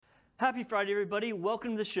Happy Friday, everybody.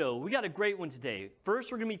 Welcome to the show. We got a great one today.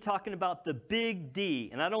 First, we're going to be talking about the Big D,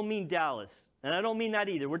 and I don't mean Dallas, and I don't mean that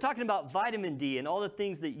either. We're talking about vitamin D and all the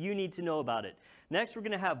things that you need to know about it. Next, we're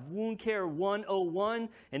going to have Wound Care 101,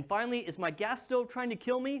 and finally, is my gas stove trying to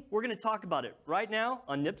kill me? We're going to talk about it right now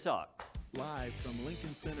on Nip Talk. Live from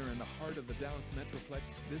Lincoln Center in the heart of the Dallas Metroplex,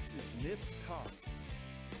 this is Nip Talk,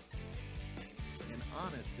 an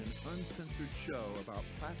honest and uncensored show about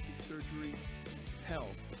plastic surgery,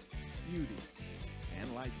 health, beauty,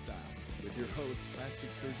 and lifestyle, with your host,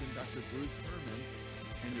 plastic surgeon Dr. Bruce Herman,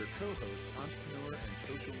 and your co-host, entrepreneur and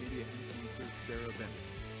social media influencer Sarah Bennett.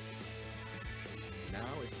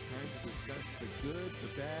 Now it's time to discuss the good,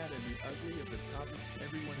 the bad, and the ugly of the topics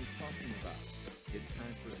everyone is talking about. It's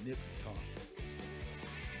time for Nip Talk.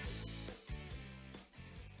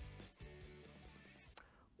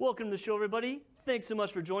 Welcome to the show, everybody. Thanks so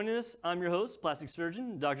much for joining us. I'm your host, plastic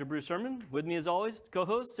surgeon Dr. Bruce Herman. With me, as always,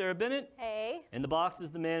 co-host Sarah Bennett. Hey. In the box is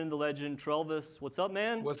the man and the legend, Trelvis. What's up,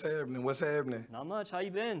 man? What's happening? What's happening? Not much. How you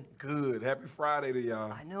been? Good. Happy Friday to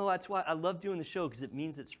y'all. I know. That's why I love doing the show, because it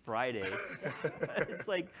means it's Friday. it's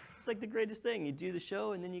like the greatest thing. You do the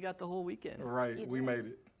show, and then you got the whole weekend. Right. We made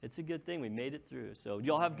it. It's a good thing. We made it through. So, do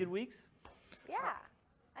y'all have good weeks? Yeah,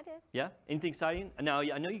 I did. Yeah. Anything exciting? Now,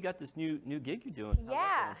 I know you got this new gig you're doing. How's that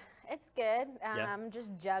Yeah, going? it's good. Yeah.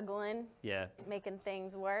 Just juggling, Yeah. making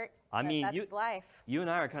things work. I mean, that's life. You and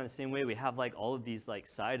I are kind of the same way. We have like all of these like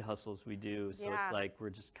side hustles we do, so Yeah. it's like we're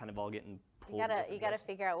just kind of all getting pulled. You in gotta different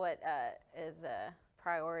figure out what is a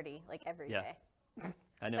priority, like every Yeah. day.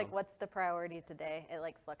 I know. Like, what's the priority today? It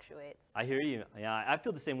like fluctuates. I hear you. Yeah, I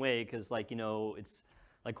feel the same way, because like, it's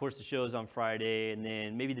like, of course, the show's on Friday, and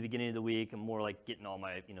then maybe the beginning of the week, I'm more like getting all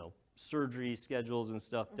my surgery schedules and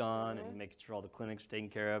stuff done, and making sure all the clinics are taken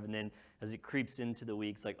care of, and then as it creeps into the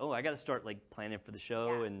week, it's like, oh, I got to start like planning for the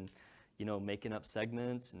show, Yeah. and making up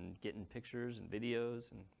segments and getting pictures and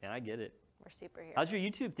videos, and I get it. We're superheroes. How's your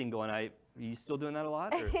YouTube thing going? Are you still doing that a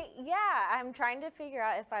lot? Or? Yeah, I'm trying to figure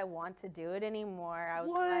out if I want to do it anymore. I was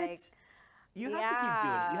What? like, You have to keep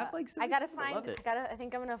doing it. You have like so I many gotta people that find. love it. I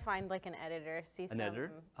think I'm gonna find like an editor. An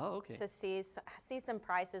editor? Oh, okay. To see some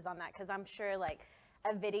prices on that, because I'm sure like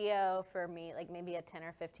a video for me, like maybe a 10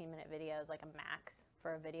 or 15 minute video is like a max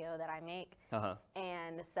for a video that I make. Uh-huh.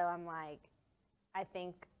 And so I'm like, I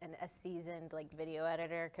think a seasoned like video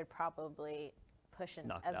editor could probably push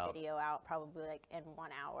Knock it a out. video out probably like in 1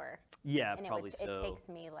 hour. Yeah, And probably so. it takes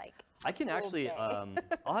me like I can a whole actually, day.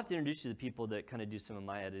 I'll have to introduce you to the people that kind of do some of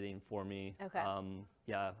my editing for me. Okay.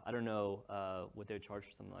 Yeah, I don't know what they would charge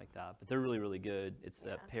for something like that, but they're really, really good. It's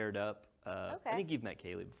that Paired Up. I Okay. think you've met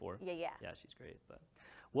Kaylee before. Yeah. Yeah, she's great. But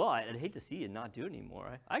well, I'd hate to see you not do it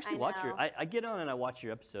anymore. I actually watch know. I get on and I watch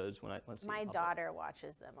your episodes when I see My them pop up. daughter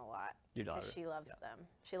watches them a lot. Your daughter, Because she loves yeah. them.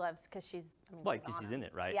 She loves, because she's, I mean, Well, she's 'cause on she's them. in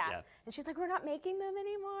it, right? Yeah. Yeah. And she's like, we're not making them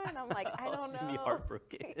anymore. And I'm like, I Oh, don't she's know. gonna be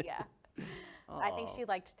heartbroken. Yeah. I think Oh. she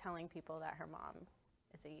liked telling people that her mom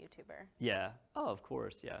is a YouTuber. Yeah. Oh, of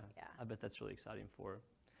course. Yeah. Yeah. I bet that's really exciting for her.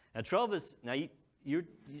 Now, Trelvis, now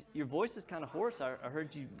your voice is kind of hoarse. I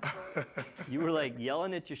heard you were like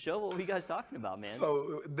yelling at your show. What were you guys talking about, man?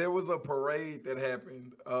 So there was a parade that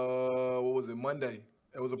happened. What was it? Monday.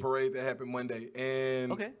 There was a parade that happened Monday,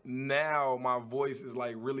 and Okay. now my voice is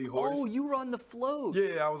like really hoarse. Oh, you were on the float.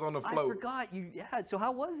 Yeah, I was on the I float. forgot you. Yeah. So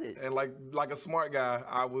how was it? And like a smart guy,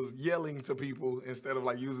 I was yelling to people instead of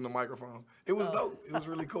like using the microphone. It was dope. It was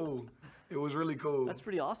really cool. It was really cool. That's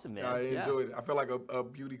pretty awesome, man. I Yeah. enjoyed it. I feel like a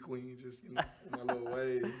beauty queen, just in my little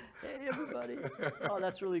way. Hey, everybody. Oh,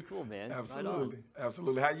 that's really cool, man. Right on. Absolutely,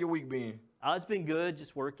 absolutely. How your week been? It's been good,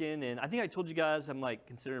 just working, and I think I told you guys I'm like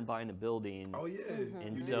considering buying a building. Oh yeah.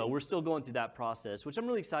 And you so did. we're still going through that process, which I'm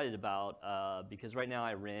really excited about because right now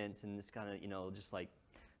I rent, and it's kind of just like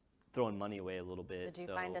throwing money away a little bit. Did you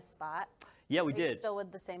so. find a spot? Yeah, we Are you did. still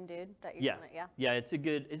with the same dude that you're Yeah, doing it? Yeah. yeah. It's a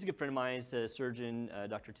good friend of mine. He's a surgeon,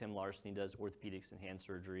 Dr. Tim Larson. He does orthopedics and hand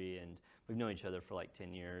surgery, and we've known each other for like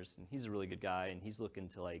 10 years. And he's a really good guy, and he's looking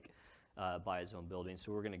to like buy his own building.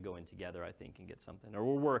 So we're gonna go in together, I think, and get something. Or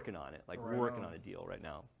we're working on it. Like Right we're working on. on a deal right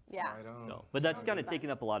now. Yeah. Right on. So, but that's Sounds kind of good.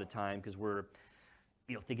 taking up a lot of time because we're,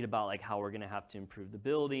 thinking about like how we're gonna have to improve the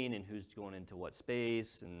building and who's going into what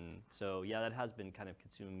space, and so yeah, that has been kind of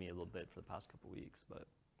consuming me a little bit for the past couple weeks. But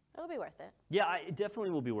It'll be worth it. yeah, it definitely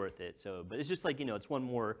will be worth it. So, but it's just like it's one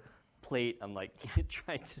more plate I'm like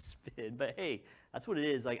trying to spin. But hey, that's what it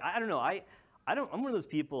is. Like I don't know. I'm one of those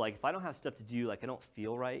people, like if I don't have stuff to do, like I don't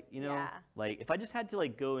feel right, Yeah. Like if I just had to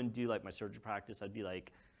like go and do like my surgery practice, I'd be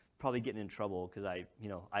like probably getting in trouble because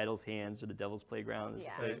idle's hands or the devil's playground. It's Yeah.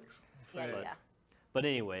 just like- Facts. Yeah, Facts. yeah. But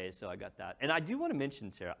anyway, so I got that. And I do want to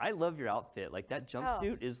mention, Sarah, I love your outfit. Like that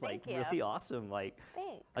jumpsuit is like thank you. really awesome. Like,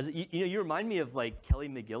 Thanks. you remind me of like Kelly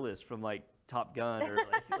McGillis from like Top Gun, or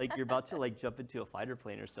like you're about to like jump into a fighter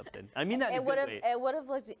plane or something. I mean that in a good way. It would have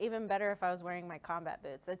looked even better if I was wearing my combat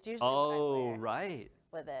boots. That's usually what I Oh, wear right.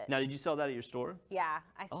 with it. Now, did you sell that at your store? Yeah,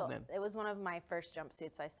 I sold. man. It was one of my first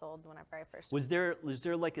jumpsuits I sold whenever I first. Was there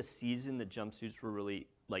like a season that jumpsuits were really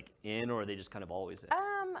like in, or are they just kind of always in?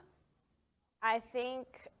 I think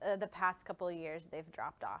the past couple of years they've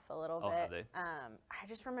dropped off a little bit. Have they? I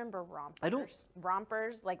just remember rompers. I don't-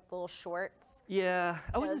 rompers, like little shorts. Yeah,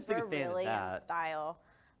 I wasn't Those as big were a fan really of that. in style.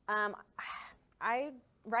 I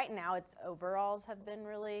right now it's overalls have been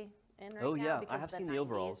really in right Oh, now yeah, I because have the seen the 90s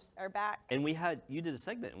overalls. are back. And you did a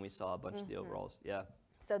segment and we saw a bunch of the overalls. Yeah.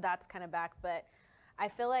 So that's kind of back, but I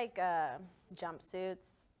feel like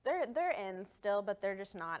jumpsuits, they're in still, but they're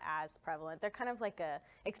just not as prevalent. They're kind of like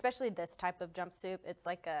especially this type of jumpsuit, it's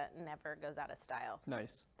like a never goes out of style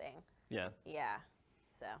Nice. thing. Yeah. Yeah,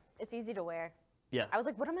 so it's easy to wear. Yeah. I was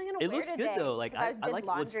like, what am I gonna It wear looks today? good though. Like 'Cause I just did like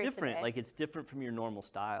what's laundry different. today. Like it's different from your normal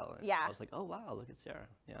style. And Yeah. I was like, oh wow, look at Sarah.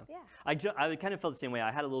 Yeah. Yeah. I kind of felt the same way.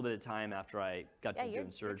 I had a little bit of time after I got Yeah, done you're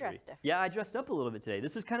doing surgery. dressed different. Yeah, I dressed up a little bit today.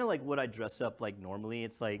 This is kind of like what I dress up like normally.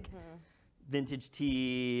 It's like vintage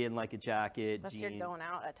tee and like a jacket, That's jeans. your going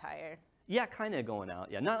out attire. Yeah, kind of going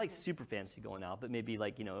out. Yeah, not like super fancy going out, but maybe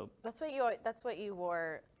like That's what you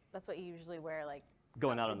wore. That's what you usually wear, like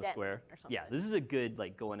going out to on the Denton square. or something. Yeah, this is a good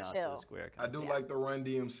like going out to Chill. the square. I Kind do of. like the Run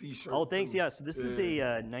DMC shirt. Oh, thanks. too. Yeah, so this is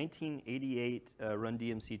a 1988 Run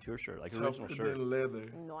DMC tour shirt, like original Tougher shirt. than leather.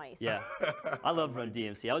 Nice. Yeah, I love Run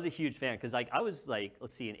DMC. I was a huge fan because like I was like,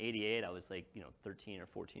 let's see, in '88 I was like 13 or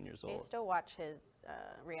 14 years I old. used to watch his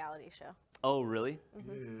reality show, Oh, really?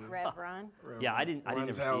 Rev Run. Yeah, I didn't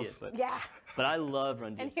Run's ever house. see it, Yeah. but I love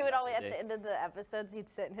Run DMC. And he would always, back at in the end of the episodes, he'd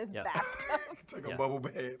sit in his Yeah. bathtub. Take Yeah. a bubble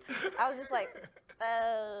bath. I was just like,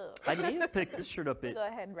 oh. I may have picked this shirt up at. Go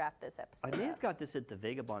ahead and wrap this episode I may up. have got this at the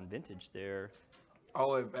Vagabond Vintage there.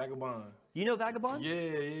 Oh, at Vagabond. You know Vagabond? Yeah.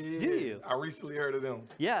 Do you? I recently heard of them.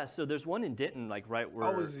 Yeah, so there's one in Denton, like right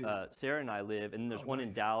where is it? Sarah and I live, and there's one in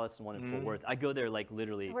nice. Dallas and one in Fort Worth. I go there like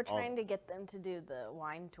literally. We're trying to get them to do the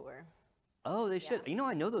wine tour. Oh, they should.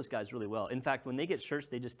 I know those guys really well. In fact, when they get shirts,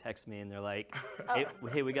 they just text me and they're like,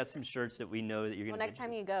 hey, we got some shirts that we know that you're Well, gonna. next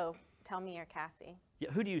time you go, tell me you're Cassie. Yeah,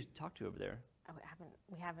 who do you talk to over there? Oh,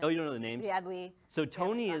 we haven't. Oh, you don't know the names? Yeah, we. So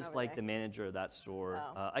Tony gone is over like there. the manager of that store.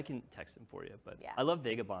 Oh. I can text him for you, but Yeah. I love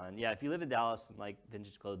Vagabond. Yeah, if you live in Dallas and like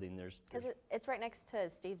vintage clothing, there's Because it's right next to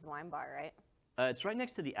Steve's Wine Bar, right? it's right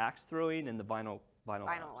next to the axe throwing and the vinyl Vinyl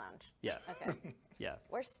lounge. Lounge. Yeah, Okay. yeah.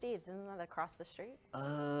 Where's Steve's? Isn't that across the street?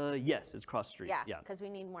 Yes, it's cross street. Yeah. yeah, Because we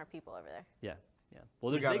need more people over there. yeah, yeah.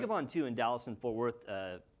 Well, there's gotta- Vagabond too in Dallas and Fort Worth.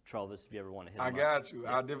 Travis, if you ever want to hit. I him up. got you.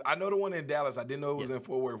 I know the one in Dallas. I didn't know it was in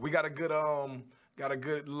Fort Worth. We got a good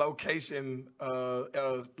location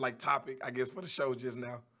like topic, I guess, for the show just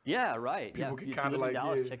now. Yeah, right. People yeah, can if you kinda live in like,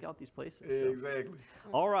 Dallas, yeah. check out these places. so. Exactly.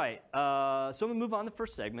 All right, so I'm gonna move on to the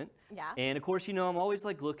first segment. Yeah. And of course, I'm always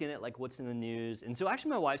like looking at like what's in the news. And so actually,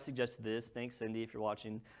 my wife suggested this. Thanks, Cindy, if you're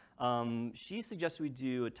watching. She suggested we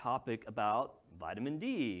do a topic about vitamin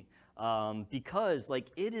D because like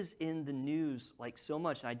it is in the news like so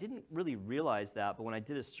much, and I didn't really realize that. But when I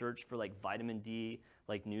did a search for like vitamin D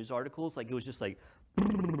like news articles, like it was just like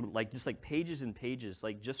pages and pages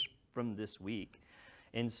like just from this week.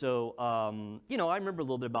 And so, I remember a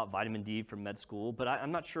little bit about vitamin D from med school, but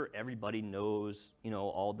I'm not sure everybody knows,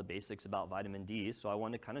 all the basics about vitamin D, so I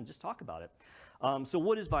want to kind of just talk about it. So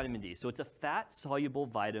what is vitamin D? So it's a fat-soluble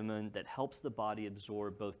vitamin that helps the body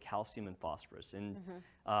absorb both calcium and phosphorus. And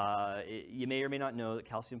you may or may not know that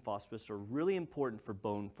calcium and phosphorus are really important for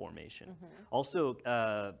bone formation. Also,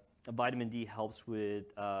 vitamin D helps with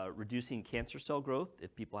reducing cancer cell growth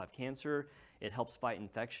if people have cancer. It helps fight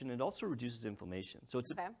infection. It also reduces inflammation. So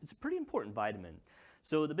it's a pretty important vitamin.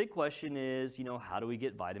 So the big question is, how do we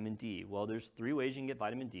get vitamin D? Well, there's 3 ways you can get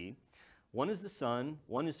vitamin D. One is the sun,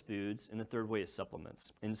 one is foods, and the third way is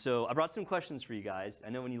supplements. And so I brought some questions for you guys.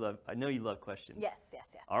 I know you love questions. Yes.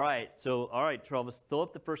 All right, Travis, throw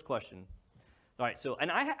up the first question. All right, so,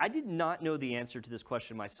 and I did not know the answer to this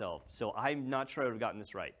question myself, so I'm not sure I would have gotten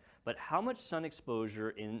this right. But how much sun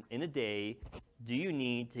exposure in a day do you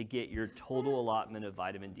need to get your total allotment of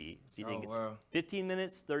vitamin D? So you think it's wow. 15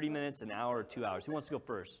 minutes, 30 minutes, an hour, or 2 hours? Who wants to go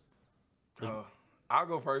first? I'll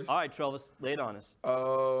go first. All right, Travis, lay it on us.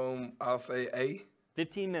 I'll say A.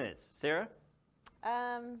 15 minutes. Sarah?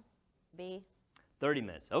 B. 30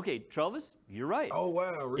 minutes. Okay, Travis, you're right. Oh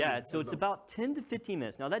wow, really? Yeah, so it's about 10 to 15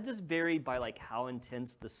 minutes. Now that does vary by like how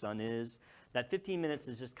intense the sun is. That 15 minutes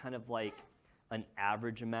is just kind of like an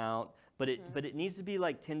average amount. but it needs to be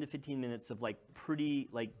like 10 to 15 minutes of like pretty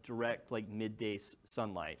like direct like midday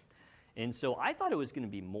sunlight. And so I thought it was going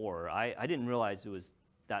to be more. I didn't realize it was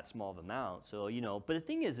that small of an amount. So, but the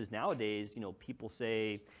thing is nowadays, people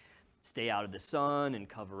say stay out of the sun and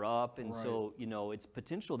cover up. And so, it's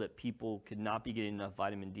potential that people could not be getting enough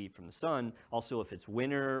vitamin D from the sun. Also, if it's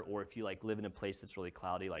winter or if you like live in a place that's really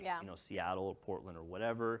cloudy, like, Seattle or Portland or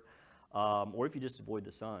whatever, or if you just avoid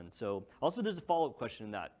the sun. So also there's a follow-up question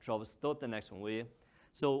in that. Travis, throw up the next one, will you?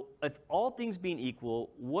 So if all things being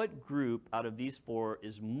equal, what group out of these 4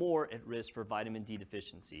 is more at risk for vitamin D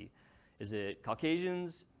deficiency? Is it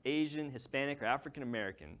Caucasians, Asian, Hispanic, or African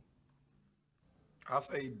American? I'll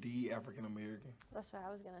say D, African American. That's what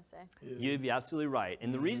I was gonna say. Yeah. You'd be absolutely right.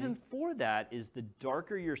 And the reason for that is the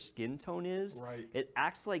darker your skin tone is, it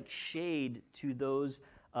acts like shade to those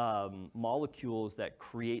molecules that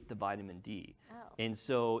create the vitamin D. Oh. And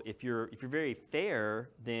so if you're very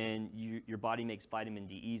fair, then your body makes vitamin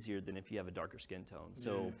D easier than if you have a darker skin tone.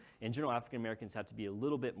 So in general, African Americans have to be a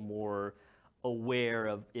little bit more aware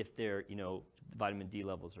of if their vitamin D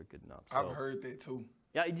levels are good enough. So, I've heard that too.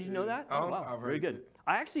 Yeah, did you know that? Oh, wow, I've very heard good.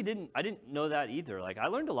 that. I didn't know that either. Like I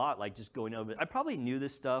learned a lot, like just going over it. I probably knew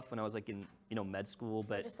this stuff when I was like in med school,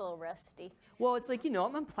 but Just a little rusty. well, it's like, I'm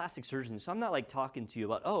a plastic surgeon, so I'm not like talking to you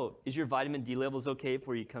about, oh, is your vitamin D levels okay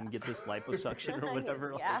before you come get this liposuction or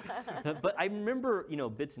whatever. Yeah. But I remember,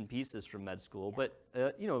 bits and pieces from med school, but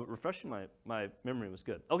refreshing my memory was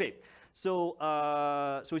good. Okay, so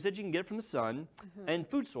we said you can get it from the sun and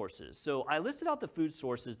food sources. So I listed out the food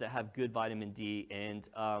sources that have good vitamin D, and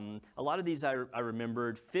a lot of these I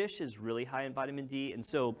remembered. Fish is really high in vitamin D, and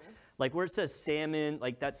so like where it says salmon,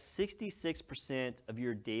 like that's 66% of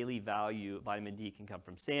your daily value of vitamin D can come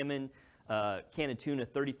from salmon. Can of tuna,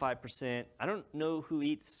 35%. I don't know who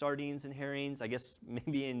eats sardines and herrings. I guess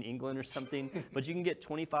maybe in England or something. But you can get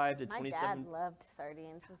 25 to 27. My dad loved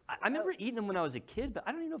sardines. I remember eating them when I was a kid, but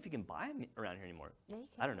I don't even know if you can buy them around here anymore. Yeah, you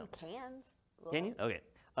can. I don't know. Cans. Can you? Okay.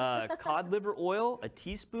 Cod liver oil, a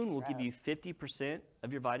teaspoon will give you 50%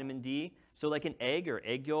 of your vitamin D. So like an egg or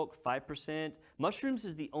egg yolk, 5%. Mushrooms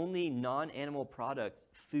is the only non-animal product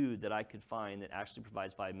food that I could find that actually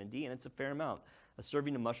provides vitamin D, and it's a fair amount. A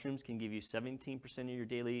serving of mushrooms can give you 17% of your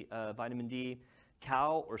daily vitamin D.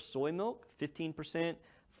 Cow or soy milk, 15%.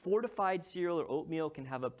 Fortified cereal or oatmeal can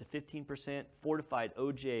have up to 15%. Fortified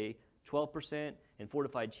OJ, 12%. And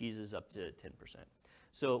fortified cheeses up to 10%.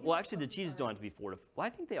 So, well, actually, the cheeses don't have to be fortified. Well, I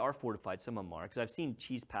think they are fortified. Some of them are, because I've seen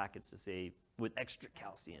cheese packets that say with extra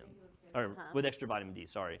calcium, or with extra vitamin D,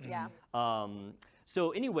 sorry. Yeah.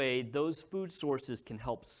 So anyway, those food sources can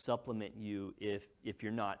help supplement you if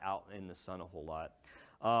you're not out in the sun a whole lot.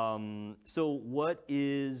 So what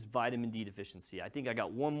is vitamin D deficiency? I think I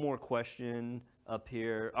got one more question up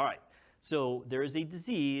here. All right. So there is a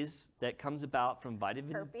disease that comes about from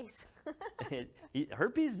vitamin... Herpes.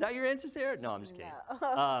 Herpes? Is that your answer, Sarah? No, I'm just kidding.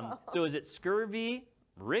 No. So is it scurvy,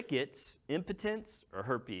 rickets, impotence, or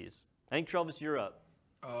herpes? I think, Travis, you're up.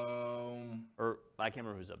 Or I can't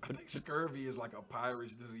remember who's up. I think scurvy is like a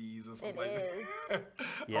pirate's disease or something It like is. that.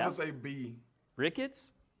 Yeah. I'm gonna say B.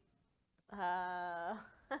 Rickets? Oh,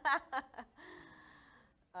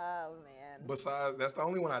 man. Besides, that's the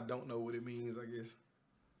only one I don't know what it means, I guess.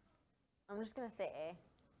 I'm just going to say A.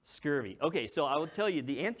 Scurvy. Okay, so I will tell you,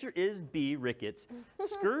 the answer is B, rickets.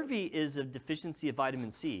 Scurvy is a deficiency of vitamin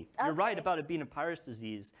C. You're right Okay. about it being a pirate's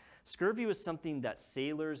disease. Scurvy was something that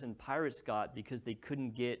sailors and pirates got because they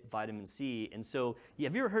couldn't get vitamin C. And so,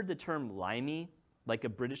 have you ever heard the term limey, like a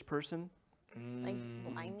British person? Like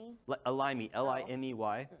limey? A limey,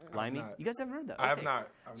 L-I-M-E-Y, limey. not. You guys haven't heard that? I have Okay.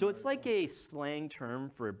 not. So it's like a slang term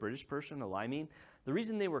for a British person, a limey. The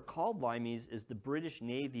reason they were called limeys is the British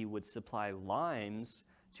Navy would supply limes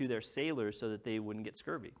to their sailors so that they wouldn't get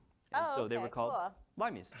scurvy. And Oh, so they were okay, called cool.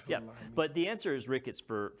 limeys. Yeah. But the answer is rickets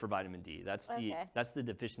for vitamin D. That's Okay. the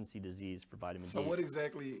deficiency disease for vitamin So D. what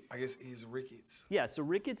exactly, I guess, is rickets? Yeah, so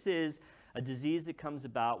rickets is a disease that comes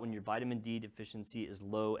about when your vitamin D deficiency is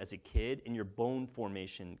low as a kid and your bone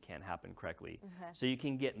formation can't happen correctly. Okay. So you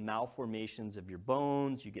can get malformations of your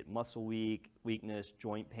bones, you get muscle weakness,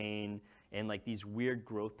 joint pain, and like these weird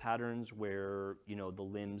growth patterns where, the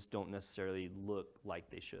limbs don't necessarily look like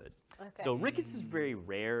they should. Okay. So rickets is very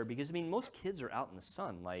rare because, most kids are out in the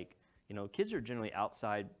sun. Like, kids are generally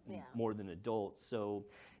outside Yeah. more than adults. So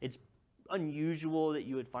it's unusual that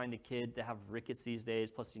you would find a kid to have rickets these days.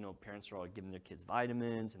 Plus, parents are all giving their kids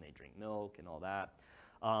vitamins and they drink milk and all that.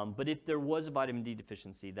 But if there was a vitamin D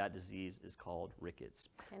deficiency, that disease is called rickets.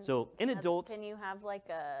 So in adults, Can you have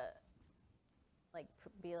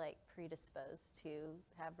be predisposed to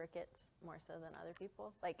have rickets more so than other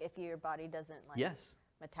people? Like if your body doesn't yes.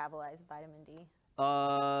 metabolize vitamin D?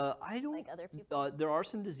 I don't. Like other people? There are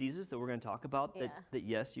some diseases that we're going to talk about that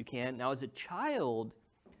yes, you can. Now, as a child,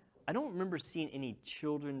 I don't remember seeing any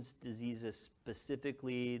children's diseases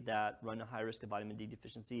specifically that run a high risk of vitamin D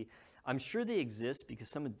deficiency. I'm sure they exist because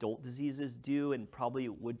some adult diseases do and probably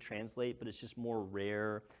would translate, but it's just more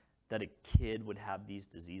rare that a kid would have these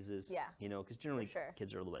diseases. Yeah. You know, because generally sure.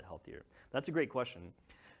 kids are a little bit healthier. That's a great question.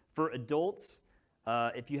 For adults,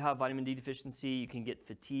 if you have vitamin D deficiency, you can get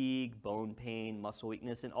fatigue, bone pain, muscle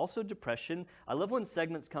weakness, and also depression. I love when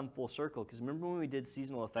segments come full circle because remember when we did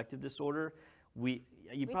seasonal affective disorder? We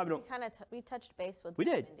touched base with We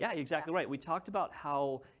did, vitamin D. yeah, exactly right. We talked about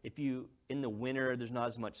how if you, in the winter, there's not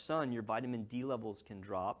as much sun, your vitamin D levels can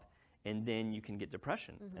drop, and then you can get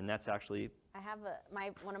depression. And that's actually... I have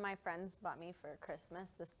one of my friends bought me for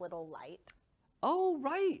Christmas this little light, Oh,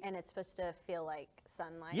 right. and it's supposed to feel like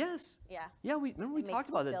sunlight. Yes. Yeah. Yeah, we remember we It talked makes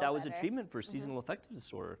you about that. feel That was a better. treatment for seasonal affective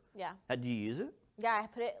disorder. Yeah. Do you use it? Yeah, I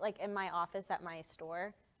put it like in my office at my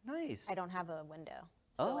store. Nice. I don't have a window.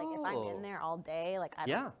 So like if I'm Oh. in there all day, like I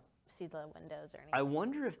Yeah. don't see the windows or anything. I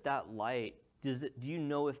wonder if that light, do you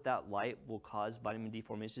know if that light will cause vitamin D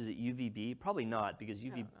formation? Is it UVB? Probably not because I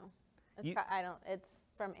UV. don't know. You- It's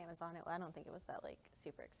from Amazon. I don't think it was that like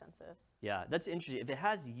super expensive. Yeah, that's interesting. If it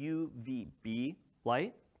has UVB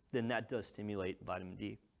light, then that does stimulate vitamin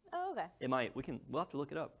D. Oh, okay. It might. We'll have to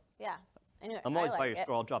look it up. Yeah. Anyway, I'm always by your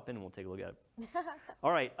store. I'll drop in and we'll take a look at it.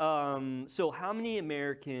 All right. So how many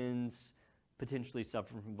Americans potentially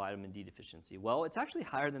suffer from vitamin D deficiency? Well, it's actually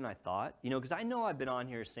higher than I thought. You know, because I know I've been on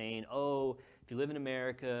here saying, oh, if you live in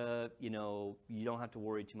America, you know, you don't have to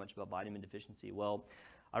worry too much about vitamin deficiency. Well,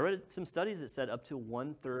 I read some studies that said up to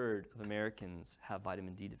 1/3 of Americans have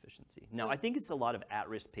vitamin D deficiency. Now, I think it's a lot of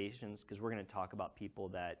at-risk patients because we're going to talk about people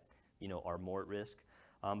that, you know, are more at risk.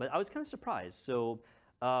 But I was kind of surprised. So,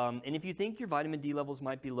 and if you think your vitamin D levels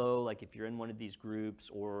might be low, like if you're in one of these groups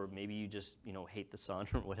or maybe you just, you know, hate the sun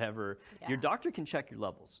or whatever, your doctor can check your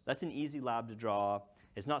levels. That's an easy lab to draw.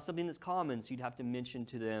 It's not something that's common, so you'd have to mention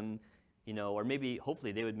to them, you know, or maybe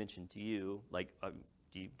hopefully they would mention to you, like,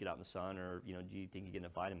 do you get out in the sun or, you know, do you think you get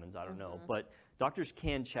enough vitamins? I don't know. But doctors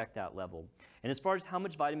can check that level. And as far as how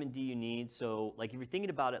much vitamin D you need, so like if you're thinking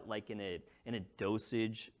about it like in a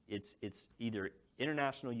dosage, it's either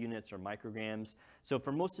international units or micrograms. So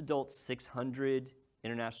for most adults, 600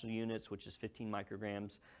 international units, which is 15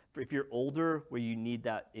 micrograms. If you're older, where you need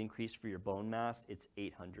that increase for your bone mass, it's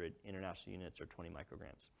 800 international units or 20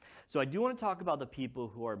 micrograms. So I do want to talk about the people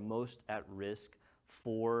who are most at risk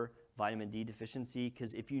for vitamin D deficiency,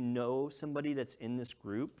 because if you know somebody that's in this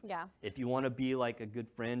group, if you want to be like a good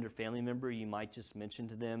friend or family member, you might just mention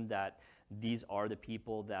to them that these are the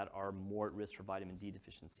people that are more at risk for vitamin D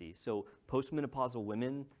deficiency. So postmenopausal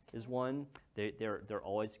women is one. They're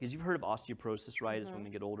always, because you've heard of osteoporosis, right, as women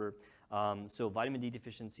get older. So vitamin D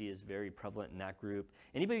deficiency is very prevalent in that group.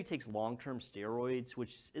 Anybody who takes long-term steroids,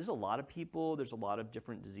 which is a lot of people, there's a lot of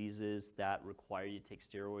different diseases that require you to take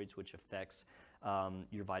steroids, which affects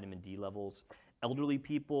your vitamin D levels. Elderly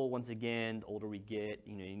people, once again, the older we get,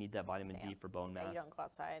 you know, you need that vitamin D for bone mass. You don't go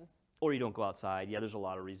outside. Or you don't go outside. Yeah, there's a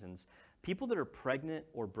lot of reasons. People that are pregnant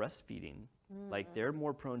or breastfeeding, like they're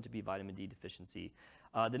more prone to be vitamin D deficiency.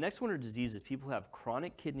 The next one are diseases. People who have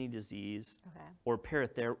chronic kidney disease or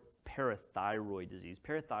parathyroid disease.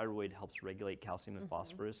 Parathyroid helps regulate calcium and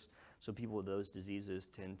phosphorus. So people with those diseases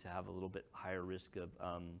tend to have a little bit higher risk of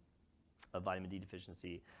vitamin D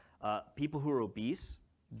deficiency. People who are obese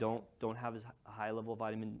don't have as high a level of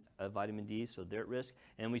vitamin D, so they're at risk.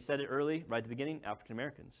 And we said it early, right at the beginning, African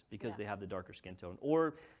Americans, because they have the darker skin tone.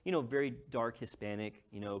 Or, you know, very dark Hispanic,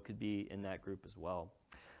 you know, could be in that group as well.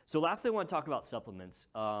 So lastly, I want to talk about supplements.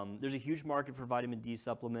 There's a huge market for vitamin D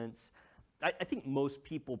supplements. I think most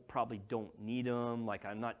people probably don't need them. Like,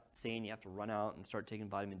 I'm not saying you have to run out and start taking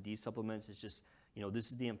vitamin D supplements. It's just, you know, this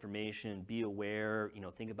is the information. Be aware. You know,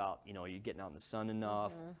 think about, you know, are you getting out in the sun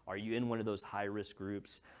enough? Are you in one of those high-risk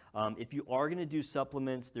groups? If you are going to do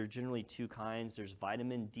supplements, there are generally two kinds. There's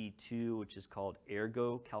vitamin D2, which is called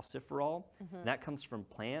ergocalciferol. And that comes from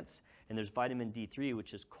plants. And there's vitamin D3,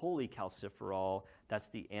 which is cholecalciferol. That's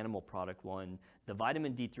the animal product one. The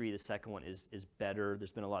vitamin D3, the second one, is better.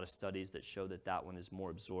 There's been a lot of studies that show that that one is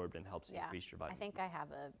more absorbed and helps increase your vitamin D. I think I have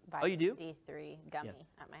a vitamin you do? D3 gummy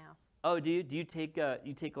at my house. Oh, do you? Do you take a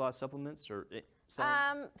lot of supplements or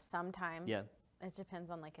some? Sometimes. Yeah. It depends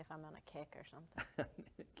on like if I'm on a kick or something.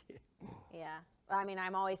 Yeah. I mean,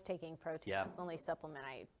 I'm always taking protein. Yeah. That's the only supplement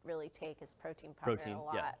I really take is protein powder Protein, a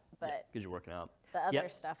lot. yeah. But Because you're working out. the other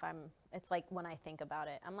Yep. stuff, it's like when I think about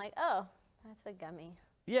it, I'm like, oh, that's a gummy.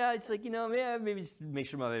 Yeah, it's like, maybe just make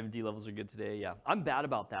sure my vitamin D levels are good today. Yeah, I'm bad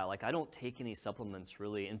about that. Like, I don't take any supplements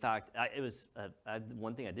really. In fact,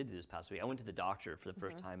 one thing I did do this past week. I went to the doctor for the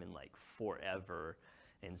first time in like forever,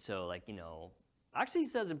 and so like actually he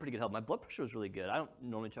says in pretty good health. My blood pressure was really good. I don't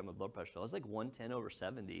normally check my blood pressure. I was like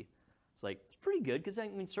 110/70. It's like it's pretty good because I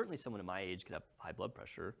mean certainly someone at my age could have high blood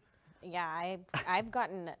pressure. Yeah, I've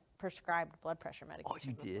gotten prescribed blood pressure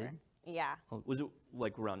medication. Oh, you before. did? Yeah. Oh, was it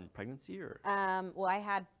like around pregnancy or? Well, I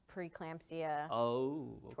had preeclampsia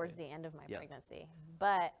Oh. Okay. towards the end of my Yeah. pregnancy,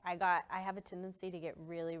 but I have a tendency to get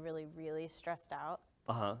really, really, really stressed out,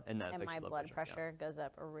 And that and affects my your blood pressure. pressure goes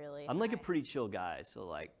up really. I'm like a high. pretty chill guy, so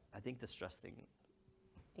like I think the stress thing.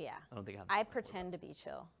 Yeah. I don't think I have. I pretend to be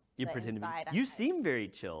chill. You but pretend to inside, be. You seem very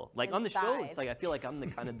chill. Like on the show, it's Inside. like I feel like I'm the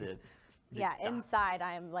kind of the. Yeah, inside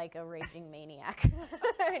I'm like a raging maniac,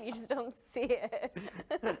 and you just don't see it.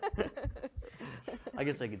 I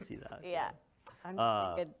guess I could see that. Yeah, I'm just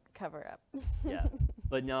a good cover up. Yeah.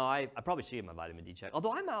 But no, I probably should get my vitamin D check.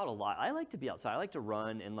 Although I'm out a lot. I like to be outside. I like to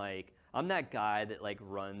run and like I'm that guy that like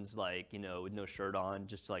runs like, with no shirt on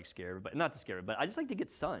just to like scare everybody. Not to scare everybody, but I just like to get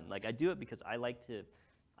sun. Like I do it because I like to,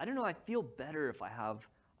 I don't know, I feel better if I have,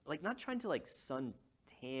 like not trying to like sun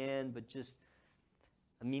tan, but just,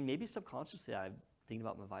 I mean, maybe subconsciously I'm thinking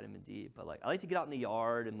about my vitamin D, but like I like to get out in the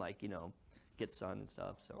yard and like, get sun and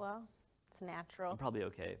stuff. So Well, it's natural I'm probably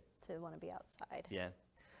okay. to want to be outside. Yeah.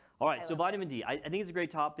 All right, I so love vitamin D. I think it's a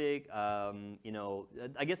great topic.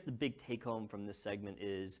 I guess the big take home from this segment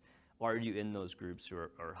is, are you in those groups who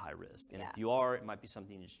are high risk? And Yeah. if you are, it might be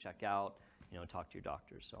something you just check out, talk to your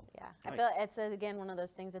doctor. So Yeah, All I right. feel it's again one of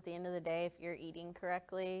those things. At the end of the day, if you're eating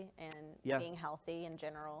correctly and Yeah. being healthy in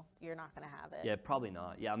general, you're not going to have it. Yeah, probably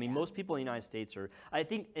not. Yeah, I mean, most people in the United States are, I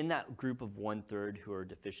think in that group of 1/3 who are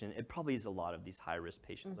deficient, it probably is a lot of these high risk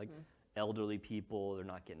patients, like elderly people, they're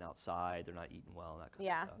not getting outside, they're not eating well, that kind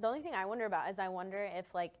Yeah. of stuff. The only thing I wonder about is I wonder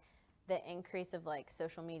if like the increase of like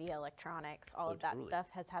social media, electronics, all of that totally. stuff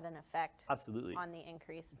has had an effect Absolutely. on the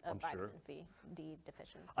increase of I'm sure. vitamin D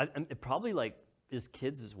deficiency. It probably like is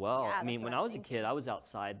kids as well. Yeah, I mean, that's when what I I'm was a kid, thinking. I was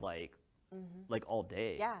outside like all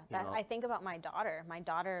day. Yeah, you know? I think about my daughter. My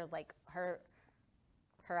daughter, like her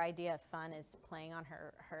idea of fun is playing on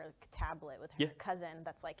her tablet with her Yeah. cousin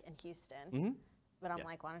that's like in Houston. Mhm. But I'm Yeah.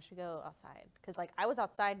 like, why don't you go outside? Because like I was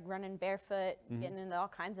outside running barefoot, Mm-hmm. getting into all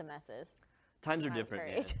kinds of messes. Times are when I was different, her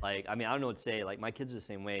man. age. Like, I mean, I don't know what to say. Like, my kids are the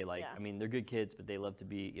same way. Like, Yeah. I mean, they're good kids, but they love to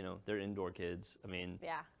be, they're indoor kids. I mean,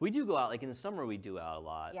 Yeah. we do go out. Like, in the summer, we do out a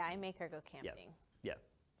lot. Yeah, I make her go camping. Yeah.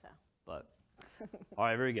 So But, all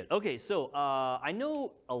right, very good. Okay, so I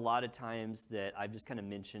know a lot of times that I've just kind of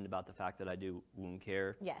mentioned about the fact that I do wound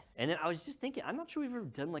care. Yes. And then I was just thinking, I'm not sure we've ever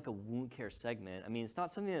done like a wound care segment. I mean, it's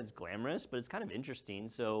not something that's glamorous, but it's kind of interesting.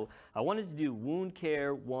 So I wanted to do Wound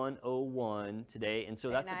Care 101 today. And so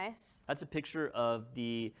Very that's nice. that's a picture of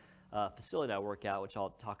the facility I work at, which I'll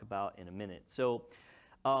talk about in a minute. So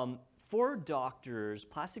for doctors,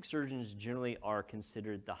 plastic surgeons generally are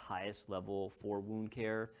considered the highest level for wound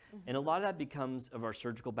care. And a lot of that becomes of our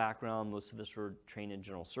surgical background. Most of us are trained in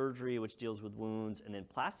general surgery, which deals with wounds. And then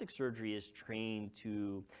plastic surgery is trained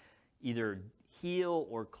to either heal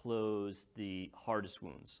or close the hardest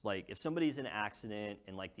wounds. Like if somebody's in an accident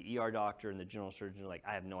and like the ER doctor and the general surgeon are like,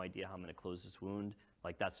 I have no idea how I'm gonna close this wound,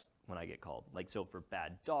 like that's when I get called. Like so for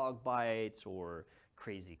bad dog bites or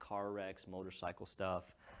crazy car wrecks, motorcycle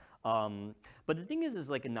stuff. But the thing is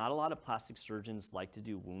like not a lot of plastic surgeons like to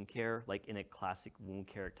do wound care, like in a classic wound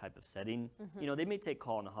care type of setting. They may take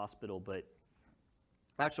call in a hospital, but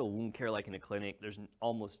actual wound care like in a clinic, there's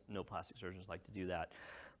almost no plastic surgeons like to do that.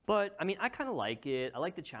 But I mean, I kind of like it. I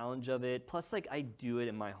like the challenge of it. Plus, like I do it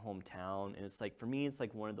in my hometown, and it's like for me, it's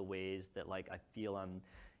like one of the ways that like I feel I'm,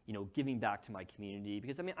 giving back to my community.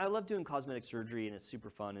 Because I mean, I love doing cosmetic surgery, and it's super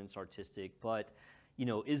fun and it's artistic. But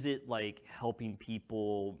is it like helping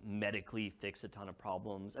people medically fix a ton of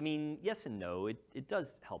problems? I mean, yes and no. It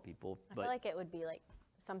does help people, I but feel like it would be like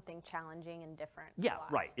something challenging and different. a yeah,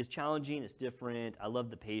 lot. right. It's challenging. It's different. I love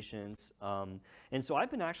the patients. And so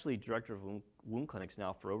I've been actually director of wound clinics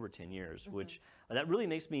now for over 10 years, which that really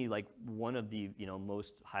makes me like one of the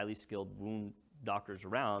most highly skilled wound doctors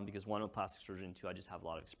around because one, I'm a plastic surgeon, two, I just have a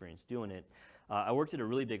lot of experience doing it. I worked at a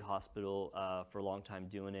really big hospital for a long time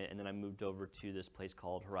doing it, and then I moved over to this place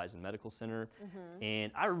called Horizon Medical Center. And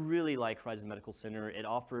I really like Horizon Medical Center. It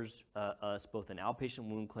offers us both an outpatient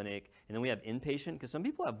wound clinic, and then we have inpatient, because some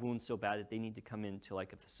people have wounds so bad that they need to come into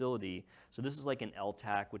like a facility. So this is like an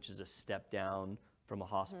LTAC, which is a step down from a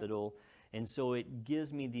hospital. And so it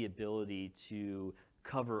gives me the ability to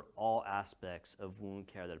cover all aspects of wound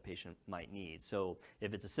care that a patient might need. So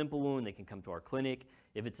if it's a simple wound, they can come to our clinic.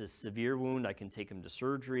 If it's a severe wound, I can take them to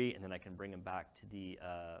surgery, and then I can bring them back to the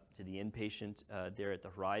inpatient there at the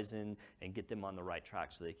Horizon and get them on the right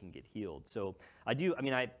track so they can get healed. So I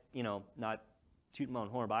not tooting my own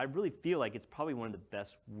horn, but I really feel like it's probably one of the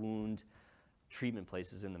best wound treatment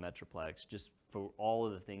places in the Metroplex, just for all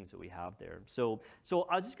of the things that we have there. So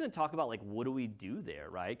I was just going to talk about like what do we do there,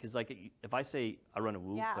 right? Because like if I say I run a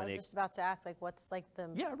wound Yeah, clinic, I was just about to ask, like, what's like the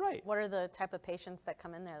right. What are the type of patients that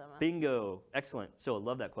come in there the most? Bingo, excellent. So I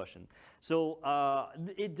love that question. So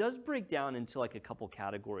it does break down into like a couple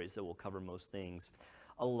categories that will cover most things.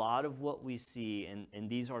 A lot of what we see, and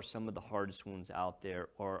these are some of the hardest wounds out there,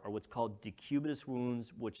 are what's called decubitus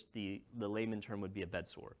wounds, which the layman term would be a bed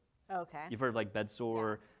sore. Okay. You've heard of like bed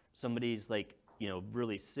sore. Yeah. Somebody's like,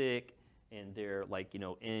 really sick, and they're like,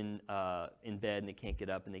 in bed and they can't get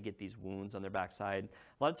up, and they get these wounds on their backside.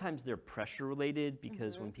 A lot of times they're pressure related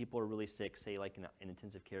because when people are really sick, say like in an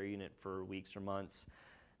intensive care unit for weeks or months,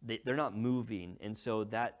 they're not moving, and so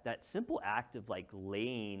that simple act of like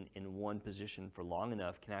laying in one position for long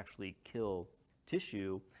enough can actually kill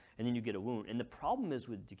tissue, and then you get a wound. And the problem is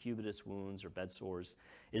with decubitus wounds or bed sores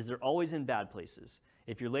is they're always in bad places.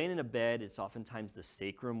 If you're laying in a bed, it's oftentimes the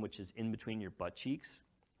sacrum, which is in between your butt cheeks,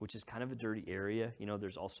 which is kind of a dirty area.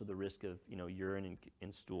 There's also the risk of urine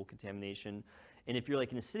and stool contamination. And if you're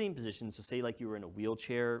like in a sitting position, so say like you were in a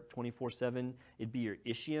wheelchair 24/7, it'd be your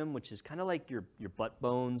ischium, which is kind of like your butt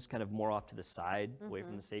bones, kind of more off to the side, away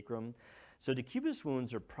from the sacrum. So decubitus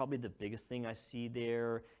wounds are probably the biggest thing I see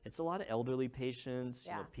there. It's a lot of elderly patients,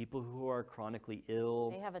 people who are chronically ill.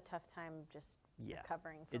 They have a tough time just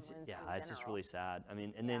recovering from wounds in general. It's just really sad. I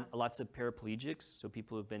mean, and then lots of paraplegics, so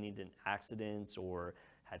people who've been in accidents or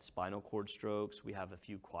had spinal cord strokes. We have a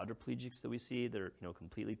few quadriplegics that we see that are,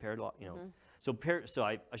 completely paralyzed. So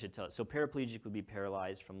I should tell it. So paraplegic would be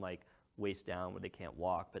paralyzed from like waist down, where they can't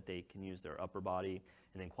walk, but they can use their upper body,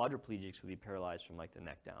 and then quadriplegics would be paralyzed from like the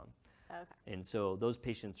neck down. Okay. And so those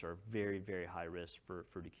patients are very, very high risk for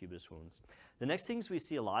decubitus wounds. The next things we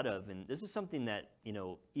see a lot of, and this is something that,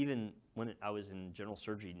 even when I was in general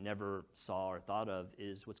surgery, never saw or thought of,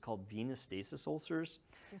 is what's called venous stasis ulcers.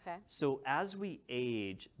 Okay. So as we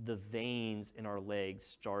age, the veins in our legs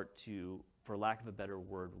start to, for lack of a better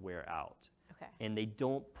word, wear out. Okay. And they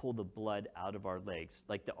don't pull the blood out of our legs.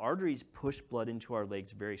 Like the arteries push blood into our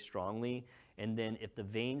legs very strongly, and then if the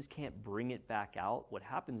veins can't bring it back out, what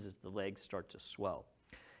happens is the legs start to swell.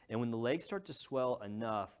 And when the legs start to swell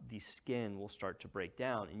enough, the skin will start to break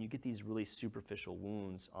down, and you get these really superficial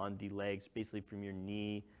wounds on the legs, basically from your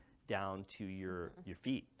knee down to your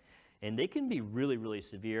feet. And they can be really, really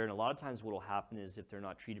severe, and a lot of times what will happen is if they're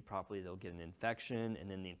not treated properly, they'll get an infection, and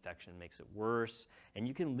then the infection makes it worse. And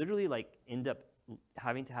you can literally like end up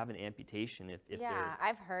having to have an amputation if they're...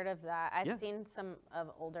 I've heard of that. I've seen some of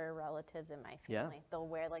older relatives in my family. Yeah. They'll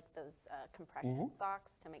wear like those compression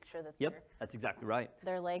socks to make sure that that's exactly right.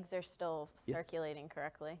 Their legs are still circulating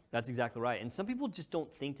correctly. That's exactly right. And some people just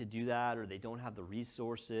don't think to do that, or they don't have the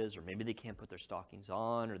resources, or maybe they can't put their stockings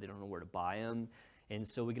on, or they don't know where to buy them. And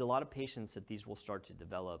so we get a lot of patients that these will start to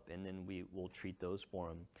develop, and then we will treat those for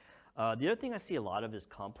them. The other thing I see a lot of is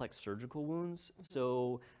complex surgical wounds.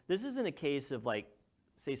 So this isn't a case of like,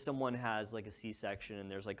 say someone has like a C-section and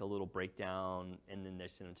there's like a little breakdown and then they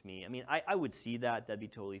send them to me. I mean, I would see that. That'd be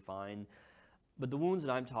totally fine. But the wounds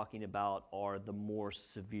that I'm talking about are the more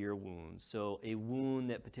severe wounds. So a wound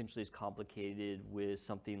that potentially is complicated with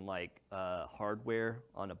something like hardware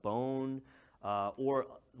on a bone, or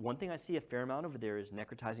one thing I see a fair amount over there is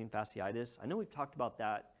necrotizing fasciitis. I know we've talked about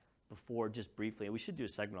that before just briefly, and we should do a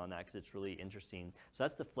segment on that because it's really interesting. So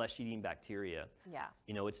that's the flesh-eating bacteria. Yeah.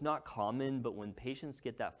 It's not common, but when patients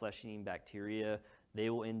get that flesh-eating bacteria, they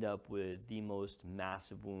will end up with the most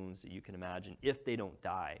massive wounds that you can imagine if they don't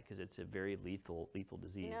die, because it's a very lethal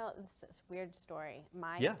disease. This is a weird story.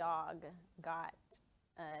 My dog got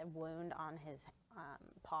a wound on his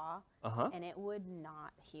paw, and it would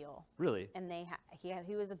not heal. Really? And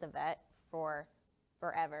he was at the vet for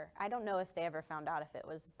forever. I don't know if they ever found out if it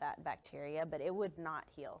was that bacteria, but it would not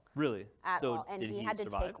heal. Really? At all. And did he had to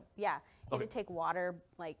survive? he had to take water,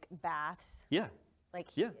 like baths. Yeah.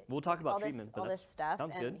 We'll talk about treatment, but all this stuff.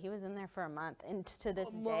 Sounds and good. He was in there for a month, and to this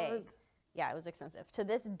day, it was expensive. To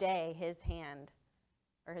this day, his hand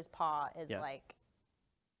or his paw is like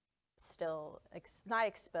still not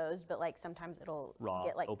exposed, but like sometimes it'll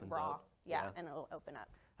get like raw. Yeah, and it'll open up.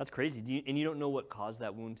 That's crazy. And you don't know what caused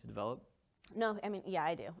that wound to develop? No, I mean,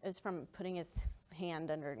 I do. It was from putting his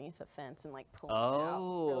hand underneath a fence and like pulling it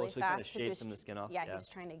out really fast. So he kind of shaved some of the skin off? Yeah, he was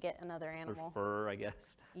trying to get another animal. For fur, I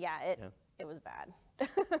guess. Yeah, it was bad.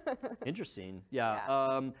 Interesting.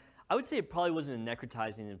 Yeah. I would say it probably wasn't a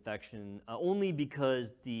necrotizing infection, only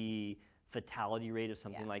because the fatality rate of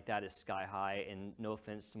something like that is sky high. And no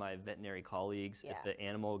offense to my veterinary colleagues, if the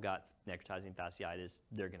animal got necrotizing fasciitis,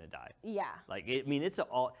 they're gonna die. Yeah. Like, I mean, it's a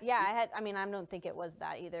all. Yeah, I don't think it was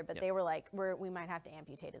that either, but they were like, we might have to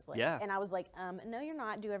amputate his leg. Yeah. And I was like, no, you're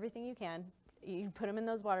not. Do everything you can. You put him in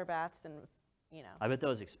those water baths, and I bet that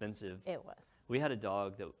was expensive. It was. We had a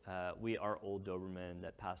dog that our old Doberman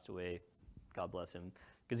that passed away, God bless him,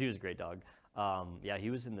 because he was a great dog. He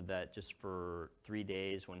was in the vet just for 3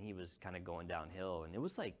 days when he was kind of going downhill, and it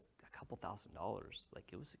was like a couple $1,000. Like,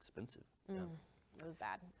 it was expensive. Yeah. It was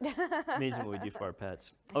bad. It's amazing what we do for our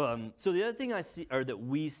pets. So the other thing I see, or that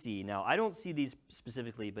we see now, I don't see these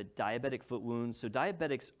specifically, but diabetic foot wounds. So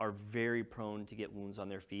diabetics are very prone to get wounds on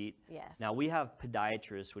their feet. Yes. Now we have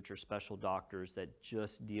podiatrists, which are special doctors that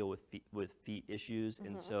just deal with feet issues.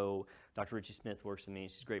 And so Dr. Richie Smith works with me.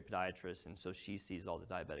 She's a great podiatrist, and so she sees all the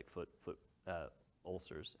diabetic foot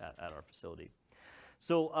ulcers at our facility.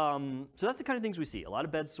 So that's the kind of things we see. A lot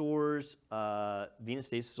of bed sores, venous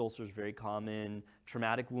stasis ulcers, very common,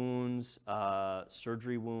 traumatic wounds,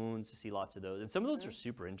 surgery wounds, you see lots of those. And some of those are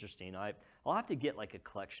super interesting. I'll have to get like a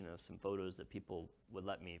collection of some photos that people would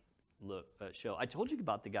let me show. I told you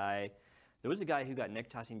about the guy. There was a guy who got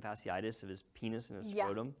necrotizing fasciitis of his penis and his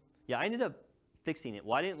scrotum. Yeah, I ended up fixing it.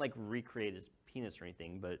 Well, I didn't like recreate his penis or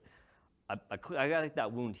anything, but I got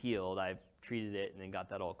that wound healed. I treated it and then got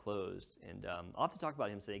that all closed. And I'll have to talk about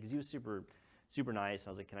him today because he was super, super nice. I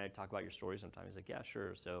was like, can I talk about your story sometime? He's like, yeah,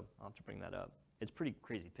 sure. So I'll have to bring that up. It's pretty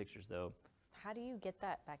crazy pictures though. How do you get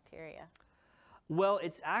that bacteria? Well,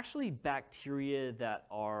 it's actually bacteria that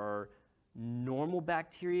are normal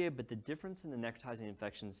bacteria, but the difference in the necrotizing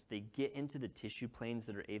infections, they get into the tissue planes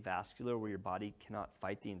that are avascular where your body cannot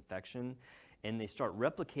fight the infection. And they start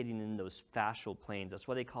replicating in those fascial planes. That's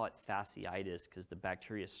why they call it fasciitis, because the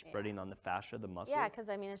bacteria is spreading on the fascia, the muscle. Yeah, because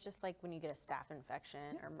it's just like when you get a staph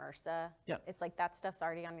infection or MRSA. Yeah. It's like that stuff's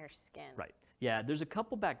already on your skin. Right. Yeah, there's a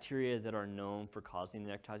couple bacteria that are known for causing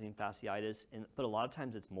necrotizing fasciitis, but a lot of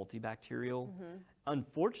times it's multibacterial.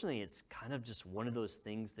 Unfortunately, it's kind of just one of those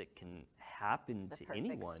things that can happen to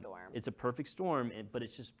anyone. Storm. It's a perfect storm, but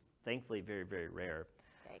it's just thankfully very, very rare.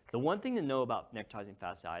 Yikes. The one thing to know about necrotizing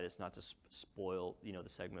fasciitis, not to spoil the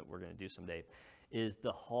segment we're going to do someday, is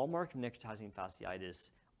the hallmark of necrotizing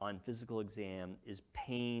fasciitis on physical exam is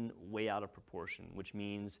pain way out of proportion, which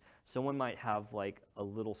means someone might have like a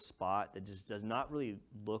little spot that just does not really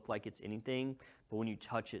look like it's anything, but when you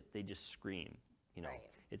touch it, they just scream. Right.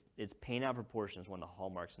 It's pain out of proportion is one of the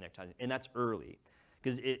hallmarks of necrotizing, and that's early,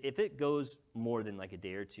 because if it goes more than like a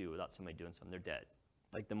day or two without somebody doing something, they're dead.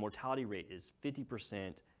 Like the mortality rate is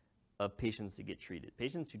 50% of patients that get treated.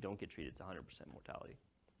 Patients who don't get treated, it's 100% mortality.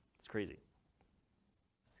 It's crazy.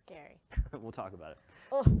 Scary. We'll talk about it.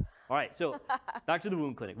 Oh. All right, so back to the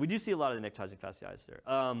wound clinic. We do see a lot of the necrotizing fasciitis there.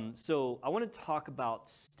 So I want to talk about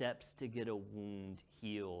steps to get a wound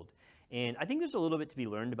healed. And I think there's a little bit to be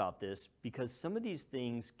learned about this because some of these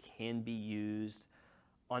things can be used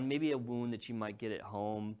on maybe a wound that you might get at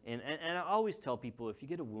home. And I always tell people, if you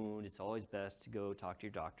get a wound, it's always best to go talk to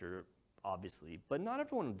your doctor, obviously. But not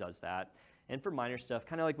everyone does that. And for minor stuff,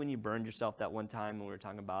 kind of like when you burned yourself that one time when we were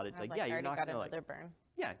talking about it, Like yeah, I you're already not got going to another burn.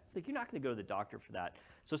 Yeah, it's like you're not going to go to the doctor for that.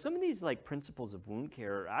 So some of these like principles of wound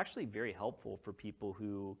care are actually very helpful for people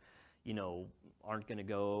who, aren't going to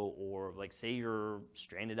go, or like say you're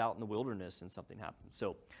stranded out in the wilderness and something happens.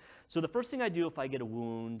 So the first thing I do if I get a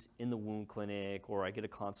wound in the wound clinic or I get a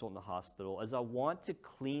consult in the hospital is I want to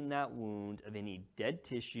clean that wound of any dead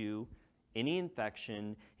tissue, any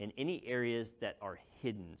infection, and any areas that are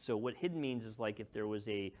hidden. So what hidden means is like if there was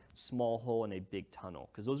a small hole in a big tunnel,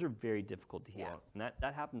 because those are very difficult to heal. Yeah. And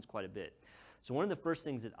that happens quite a bit. So one of the first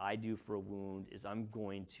things that I do for a wound is I'm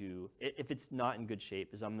going to, if it's not in good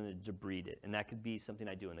shape, is I'm going to debride it. And that could be something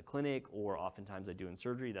I do in the clinic or oftentimes I do in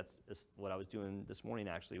surgery. That's what I was doing this morning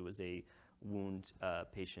actually, was a wound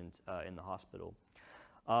patient in the hospital.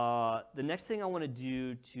 The next thing I want to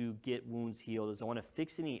do to get wounds healed is I want to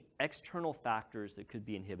fix any external factors that could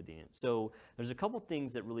be inhibiting it. So there's a couple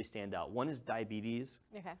things that really stand out. One is diabetes.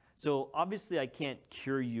 Okay. So obviously I can't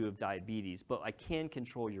cure you of diabetes, but I can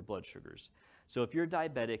control your blood sugars. So if you're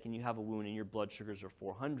diabetic and you have a wound and your blood sugars are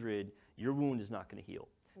 400, your wound is not going to heal.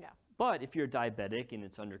 Yeah. But if you're diabetic and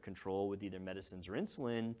it's under control with either medicines or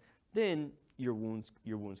insulin, then your wounds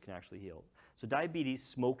can actually heal. So diabetes,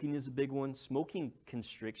 smoking is a big one. Smoking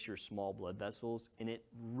constricts your small blood vessels, and it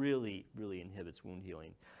really, really inhibits wound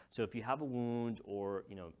healing. So if you have a wound or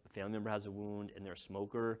a family member has a wound and they're a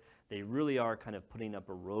smoker, they really are kind of putting up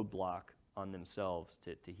a roadblock on themselves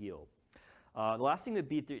to heal. The last thing would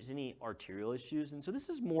be if there's any arterial issues. And so this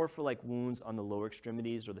is more for like wounds on the lower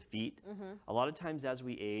extremities or the feet. A lot of times as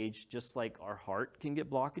we age, just like our heart can get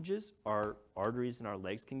blockages, our arteries and our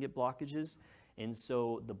legs can get blockages. And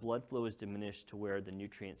so the blood flow is diminished to where the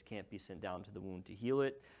nutrients can't be sent down to the wound to heal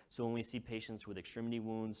it. So when we see patients with extremity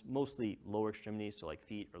wounds, mostly lower extremities, so like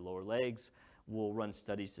feet or lower legs, we'll run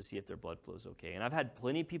studies to see if their blood flow is okay. And I've had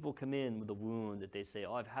plenty of people come in with a wound that they say,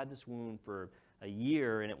 oh, I've had this wound for a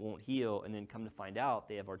year and it won't heal, and then come to find out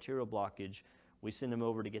they have arterial blockage. We send them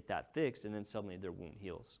over to get that fixed, and then suddenly their wound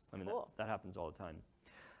heals. I mean, Cool. that happens all the time.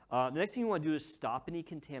 The next thing you want to do is stop any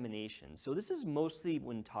contamination. So this is mostly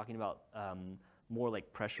when talking about more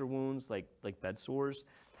like pressure wounds, like bed sores.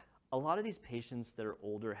 A lot of these patients that are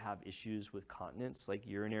older have issues with continence, like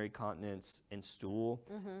urinary continence and stool.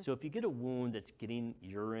 So if you get a wound that's getting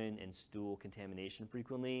urine and stool contamination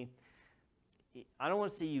frequently, I don't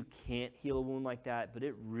want to say you can't heal a wound like that, but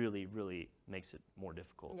it really, really makes it more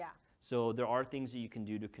difficult. Yeah. So there are things that you can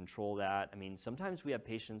do to control that. I mean, sometimes we have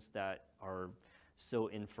patients that are so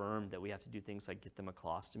infirm that we have to do things like get them a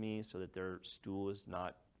colostomy so that their stool is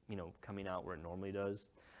not, coming out where it normally does.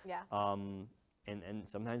 Yeah. And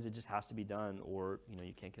sometimes it just has to be done, or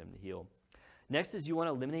you can't get them to heal. Next is you want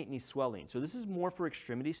to eliminate any swelling. So this is more for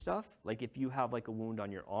extremity stuff. Like if you have like a wound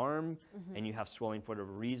on your arm and you have swelling for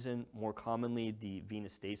whatever reason, more commonly the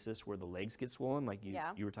venous stasis where the legs get swollen, like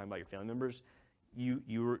you were talking about your family members, you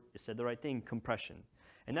said the right thing, compression.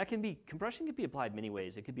 And compression can be applied many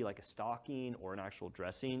ways. It could be like a stocking or an actual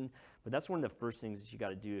dressing, but that's one of the first things that you got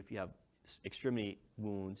to do if you have extremity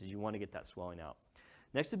wounds is you want to get that swelling out.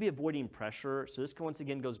 Next would be avoiding pressure. So this once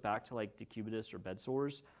again goes back to like decubitus or bed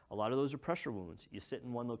sores. A lot of those are pressure wounds. You sit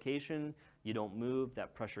in one location, you don't move,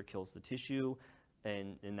 that pressure kills the tissue,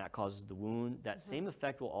 and that causes the wound. That same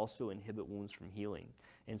effect will also inhibit wounds from healing.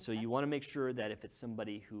 And so you want to make sure that if it's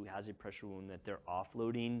somebody who has a pressure wound that they're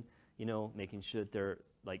offloading, making sure that they're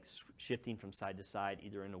like shifting from side to side,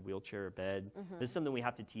 either in a wheelchair or bed. This is something we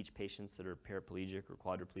have to teach patients that are paraplegic or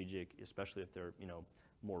quadriplegic, especially if they're,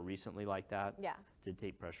 more recently like that, to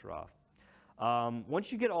take pressure off.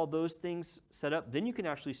 Once you get all those things set up, then you can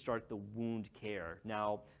actually start the wound care.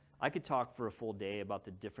 Now, I could talk for a full day about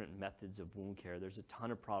the different methods of wound care. There's a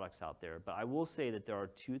ton of products out there, but I will say that there are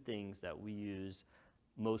two things that we use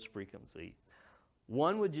most frequently.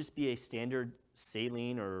 One would just be a standard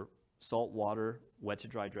saline or salt water wet to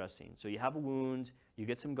dry dressing. So you have a wound, you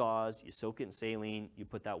get some gauze, you soak it in saline, you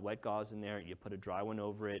put that wet gauze in there, you put a dry one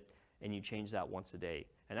over it, and you change that once a day.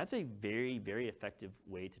 And that's a very, very effective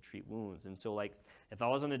way to treat wounds. And so like if I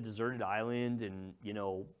was on a deserted island and,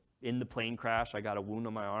 in the plane crash, I got a wound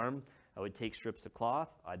on my arm, I would take strips of cloth,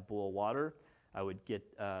 I'd boil water, I would get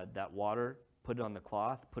that water, put it on the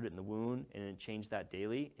cloth, put it in the wound, and then change that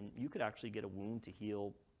daily. And you could actually get a wound to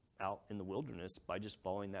heal out in the wilderness by just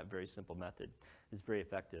following that very simple method. It's very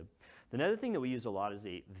effective. The other thing that we use a lot is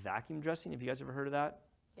a vacuum dressing. Have you guys ever heard of that?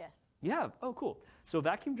 Yes. Yeah, oh cool. So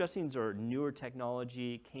vacuum dressings are newer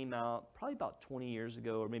technology, came out probably about 20 years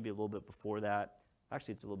ago or maybe a little bit before that.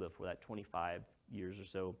 Actually, it's a little bit before that, 25 years or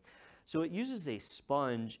so. So it uses a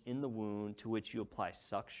sponge in the wound to which you apply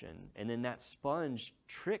suction, and then that sponge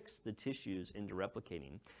tricks the tissues into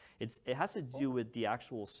replicating. It has to do with the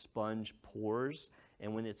actual sponge pores,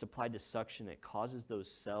 and when it's applied to suction, it causes those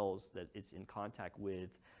cells that it's in contact with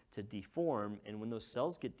to deform, and when those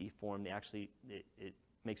cells get deformed, it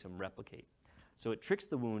makes them replicate. So it tricks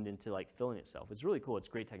the wound into like filling itself. It's really cool. It's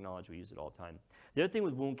great technology. We use it all the time. The other thing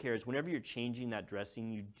with wound care is whenever you're changing that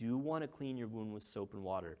dressing, you do want to clean your wound with soap and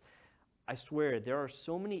water. I swear, there are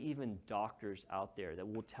so many even doctors out there that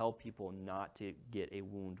will tell people not to get a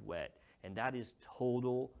wound wet, and that is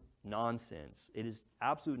total nonsense. It is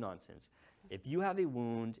absolute nonsense. If you have a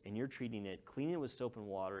wound and you're treating it, cleaning it with soap and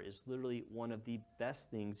water is literally one of the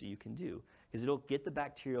best things that you can do because it'll get the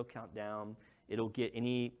bacterial count down. It'll get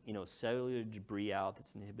any cellular debris out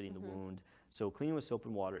that's inhibiting the wound. So cleaning with soap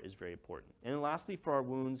and water is very important. And then lastly, for our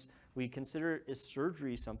wounds, we consider is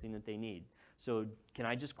surgery something that they need. So can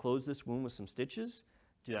I just close this wound with some stitches?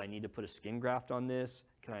 Do I need to put a skin graft on this?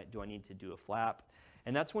 Do I need to do a flap?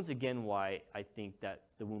 And that's once again why I think that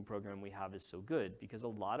the wound program we have is so good, because a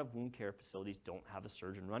lot of wound care facilities don't have a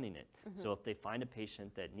surgeon running it. So if they find a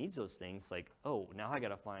patient that needs those things, like, oh, now I got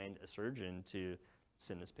to find a surgeon to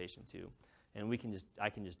send this patient to. And I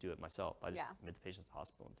can just do it myself. I just admit the patient to the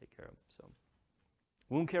hospital and take care of them. So,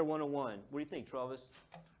 Wound Care 101. What do you think, Travis?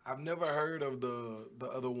 I've never heard of the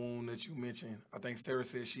other wound that you mentioned. I think Sarah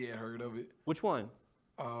said she had heard of it. Which one?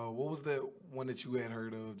 What was that one that you had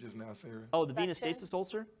heard of just now, Sarah? Oh, the venous stasis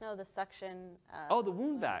ulcer? No, the suction. Oh, the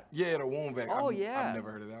wound vac. Yeah, the wound vac. Oh, yeah. I've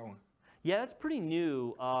never heard of that one. Yeah, that's pretty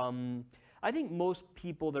new. I think most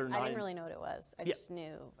people that are not I didn't in- really know what it was. I Yeah. just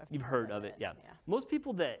knew. You've heard of it, yeah. Most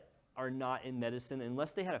people that are not in medicine,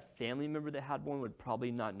 unless they had a family member that had one, would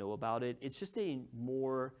probably not know about it. It's just a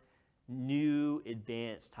more new,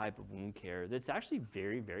 advanced type of wound care that's actually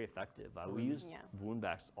very, very effective. We use Yeah. wound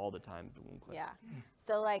vacs all the time at the wound clinic. Yeah.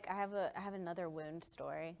 So like I have another wound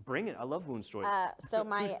story. Bring it. I love wound stories. So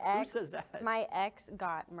my Who ex, says that? my ex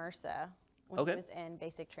got MRSA when Okay. he was in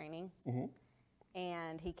basic training,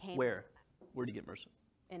 and he came Where? Where'd you get MRSA?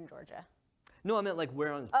 in Georgia. No, I meant like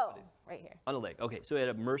where on his Oh, body? right here. On the leg. Okay, so he had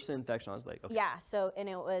a MRSA infection on his leg. Okay. Yeah. So and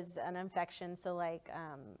it was an infection. So like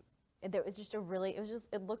there was just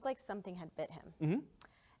it looked like something had bit him,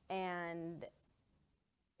 and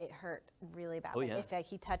it hurt really bad. Oh, Like, yeah. if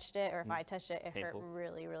he touched it or if I touched it, it Painful. hurt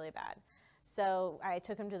really, really bad. So I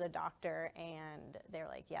took him to the doctor, and they were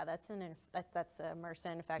like, "Yeah, that's that's a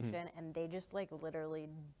MRSA infection," and they just like literally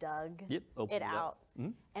dug Yep, opened it it up.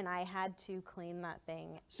 out, and I had to clean that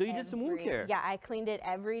thing. So you did some wound care. Yeah, I cleaned it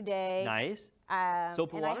every day. Nice.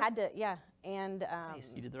 Soap and and water? I had to, yeah, and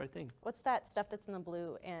Nice. You did the right thing. what's that stuff that's in the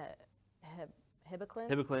blue? Hibiclin.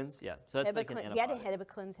 Hibiclins, yeah. So that's like an antibiotic. He had to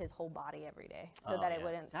hibiclins his whole body every day so that it Yeah.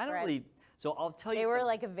 wouldn't I spread. don't really. So I'll tell you. They were something.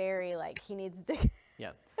 like a very like he needs to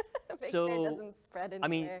Yeah. make So, sure it doesn't spread anywhere. I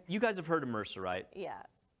mean, you guys have heard of MRSA, right? yeah.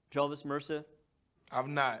 Jarvis, MRSA? I've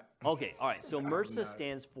not. Okay, all right. So MRSA not.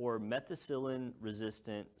 stands for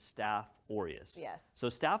methicillin-resistant Staph aureus. Yes. So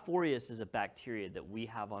Staph aureus is a bacteria that we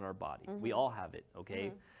have on our body. Mm-hmm. We all have it,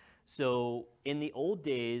 okay? So in the old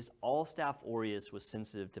days, all Staph aureus was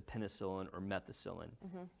sensitive to penicillin or methicillin.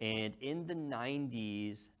 Mm-hmm. And in the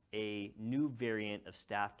 90s, a new variant of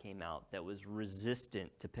staph came out that was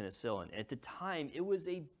resistant to penicillin. At the time, it was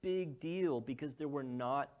a big deal because there were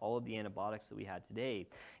not all of the antibiotics that we had today.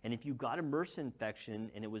 And if you got a MRSA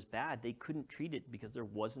infection and it was bad, they couldn't treat it because there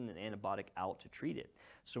wasn't an antibiotic out to treat it.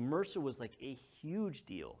 So MRSA was like a huge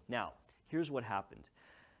deal. Now, here's what happened.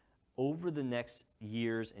 Over the next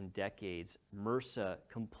years and decades, MRSA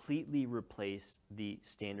completely replaced the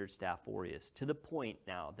standard Staph aureus to the point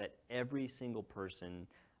now that every single person,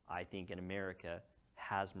 I think, in America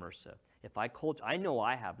has MRSA. If I know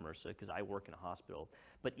I have MRSA because I work in a hospital,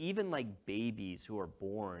 but even like babies who are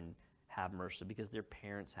born have MRSA because their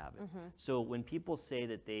parents have it. So when people say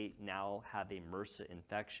that they now have a MRSA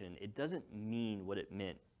infection, it doesn't mean what it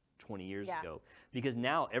meant 20 years Yeah. ago because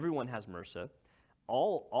now everyone has MRSA.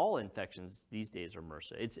 All infections these days are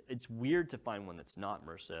MRSA. It's weird to find one that's not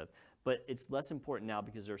MRSA, but it's less important now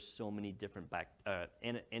because there's so many different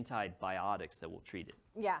antibiotics that will treat it.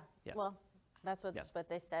 Yeah. Yeah. Well, that's Yeah. what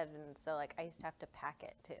they said, and so like I used to have to pack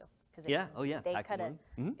it too, because Yeah, oh, yeah, they pack cut the it.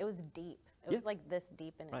 wound. It was deep. It Yeah. was like this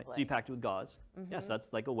deep in his Right. leg. So you packed it with gauze. Yeah, so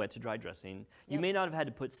that's like a wet to dry dressing. You may not have had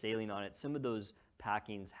to put saline on it. Some of those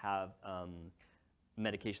packings have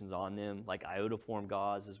medications on them, like iodoform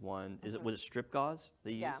gauze is one. Was it strip gauze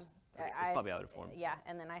they use? Yeah. Okay, it's probably iodoform. Yeah,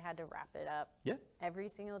 and then I had to wrap it up Yeah. every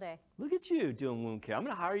single day. Look at you doing wound care. I'm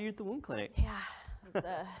gonna hire you at the wound clinic. Yeah, it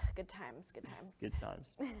was good times. Good times. Good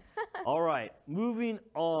times. All right, moving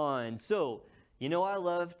on. So, you know, I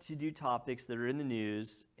love to do topics that are in the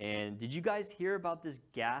news. And did you guys hear about this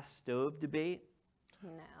gas stove debate?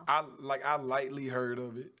 No. I lightly heard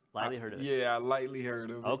of it. Lightly heard of it. Yeah, I lightly heard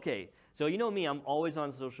of it. Okay, so you know me, I'm always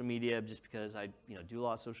on social media just because I do a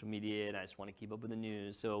lot of social media and I just want to keep up with the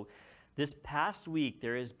news. So this past week,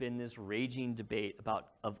 there has been this raging debate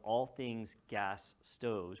about, of all things, gas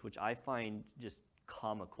stoves, which I find just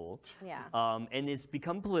comical. Yeah. And it's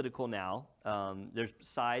become political now. There's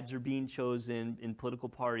sides are being chosen in political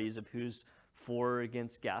parties of who's for or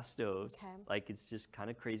against gas stoves. Okay. Like it's just kind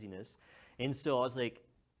of craziness. And so I was like,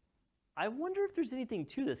 I wonder if there's anything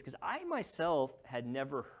to this because I myself had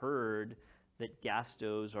never heard that gas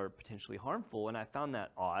stoves are potentially harmful, and I found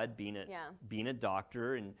that odd being a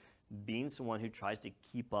doctor and being someone who tries to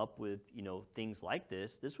keep up with things like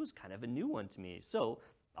this. This was kind of a new one to me. So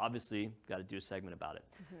obviously, got to do a segment about it.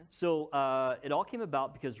 So it all came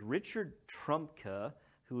about because Richard Trumka,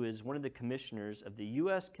 who is one of the commissioners of the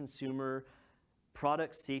U.S. Consumer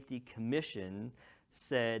Product Safety Commission,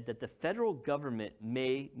 said that the federal government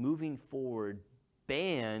may, moving forward,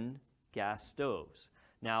 ban gas stoves.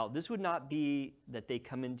 Now, this would not be that they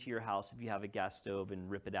come into your house if you have a gas stove and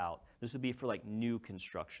rip it out. This would be for like new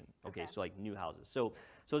construction. Okay. So like new houses. So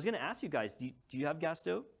I was going to ask you guys, do you have a gas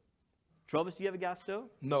stove? Travis, do you have a gas stove?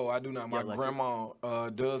 No, I do not. My like grandma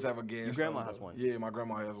does have a gas stove. grandma has though. one? Yeah, my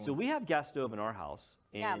grandma has one. So we have gas stove in our house.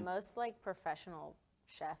 And Yeah, most like professional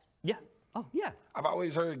chefs. Yeah. use- Oh, yeah. I've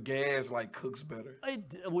always heard gas like cooks better.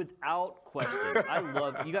 Without question.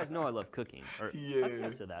 You guys know I love cooking. Or I think I Yeah.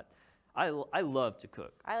 said that. I love to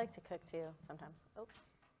cook. I like to cook too sometimes. Oh,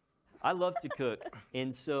 I love to cook,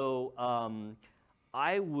 and so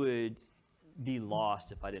I would be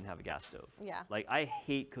lost if I didn't have a gas stove. Yeah. Like, I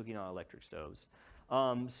hate cooking on electric stoves.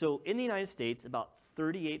 So in the United States, about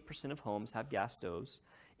 38% of homes have gas stoves.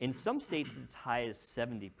 In some states, it's as high as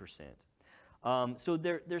 70%. So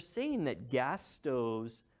they're saying that gas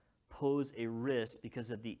stoves pose a risk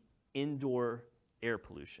because of the indoor air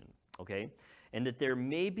pollution, okay? And that there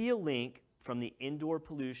may be a link from the indoor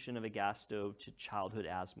pollution of a gas stove to childhood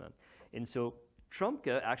asthma. And so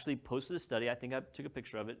Trumka actually posted a study. I think I took a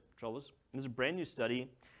picture of it. Troubles. It was a brand new study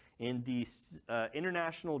in the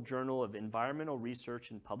International Journal of Environmental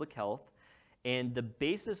Research and Public Health. And the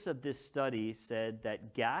basis of this study said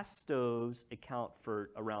that gas stoves account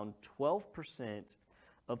for around 12%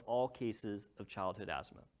 of all cases of childhood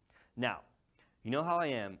asthma. Now, you know how I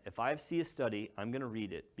am. If I see a study, I'm going to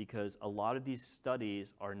read it because a lot of these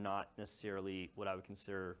studies are not necessarily what I would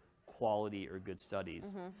consider quality or good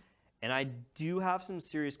studies. And I do have some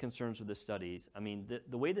serious concerns with the studies. I mean,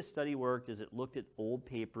 the way the study worked is it looked at old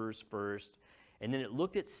papers first, and then it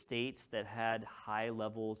looked at states that had high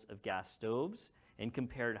levels of gas stoves and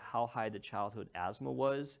compared how high the childhood asthma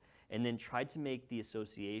was, and then tried to make the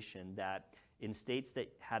association that in states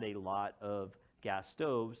that had a lot of gas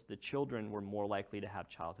stoves, the children were more likely to have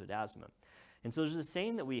childhood asthma. And so there's a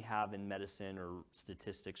saying that we have in medicine or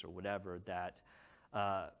statistics or whatever that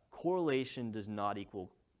correlation does not equal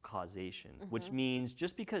causation, which means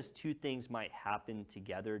just because two things might happen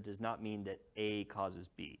together does not mean that A causes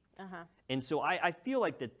B. And so I feel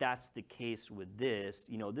like that's the case with this.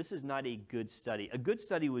 You know, this is not a good study. A good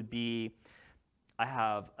study would be, I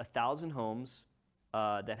have 1,000 homes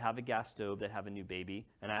that have a gas stove that have a new baby,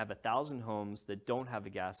 and I have 1,000 homes that don't have a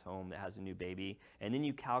gas home that has a new baby, and then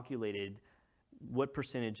you calculated what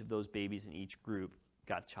percentage of those babies in each group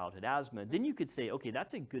got childhood asthma, then you could say, okay,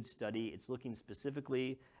 that's a good study. It's looking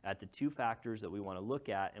specifically at the two factors that we want to look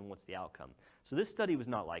at and what's the outcome. So this study was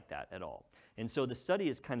not like that at all. And so the study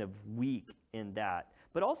is kind of weak in that.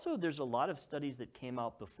 But also there's a lot of studies that came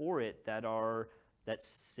out before it that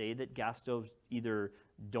say that gas stoves either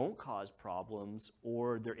don't cause problems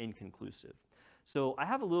or they're inconclusive. So I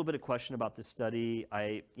have a little bit of question about this study.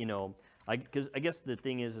 Because I guess the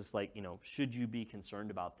thing is, it's like, should you be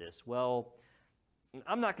concerned about this? Well,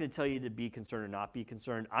 I'm not going to tell you to be concerned or not be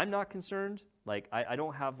concerned. I'm not concerned. Like, I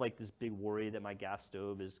don't have like this big worry that my gas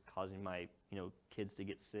stove is causing my, kids to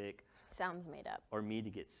get sick. Sounds made up. Or me to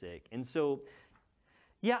get sick. And so,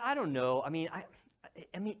 yeah, I don't know. I mean,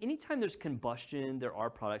 anytime there's combustion, there are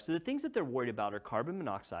products. So the things that they're worried about are carbon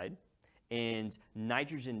monoxide and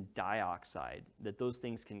nitrogen dioxide, that those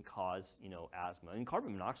things can cause, asthma. And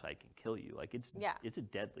carbon monoxide can kill you. Like, it's a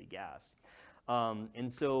deadly gas.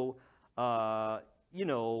 And so, I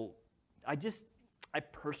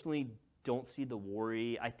personally don't see the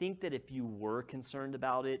worry. I think that if you were concerned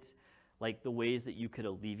about it, like the ways that you could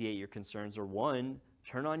alleviate your concerns are, one,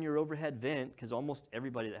 turn on your overhead vent, because almost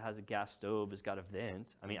everybody that has a gas stove has got a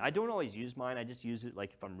vent. I mean, I don't always use mine. I just use it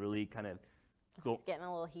like if I'm really kind of... It's getting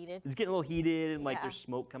a little heated. It's getting a little heated and like there's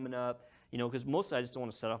smoke coming up, because mostly I just don't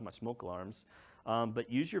want to set off my smoke alarms.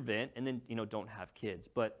 But use your vent, and then don't have kids.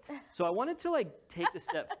 But so I wanted to like take a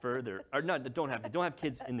step further, or no, don't have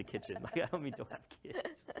kids in the kitchen. Like, I don't mean don't have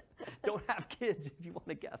kids. Don't have kids if you want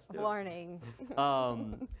a gas stove. Warning.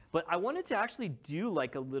 But I wanted to actually do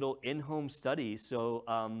like a little in-home study. So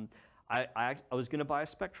I was going to buy a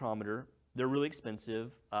spectrometer. They're really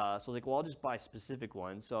expensive. So I was like, well, I'll just buy a specific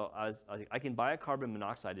one. So I can buy a carbon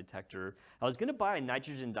monoxide detector. I was going to buy a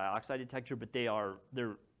nitrogen dioxide detector, but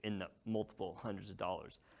they're in the multiple hundreds of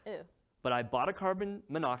dollars. Ew. But I bought a carbon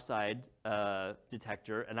monoxide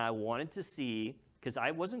detector, and I wanted to see, because I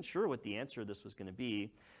wasn't sure what the answer to this was going to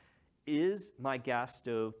be, is my gas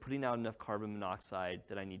stove putting out enough carbon monoxide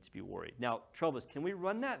that I need to be worried? Now, Travis, can we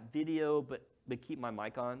run that video but keep my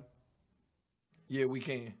mic on? Yeah, we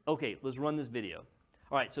can. Okay, let's run this video.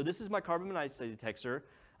 All right, so this is my carbon monoxide detector.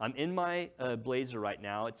 I'm in my Blazer right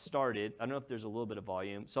now. It started. I don't know if there's a little bit of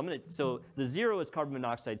volume. So the 0 is carbon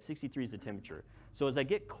monoxide, 63 is the temperature. So as I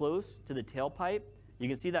get close to the tailpipe, you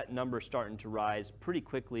can see that number starting to rise pretty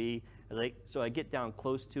quickly. So I get down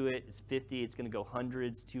close to it. It's 50. It's going to go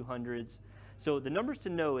hundreds, 200s. So the numbers to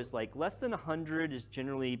know is like less than 100 is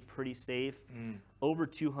generally pretty safe. Over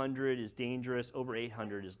 200 is dangerous. Over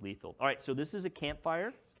 800 is lethal. All right, so this is a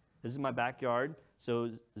campfire. This is my backyard. So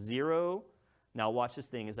 0. Now watch this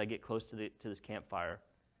thing as I get close to this campfire.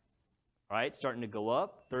 All right, starting to go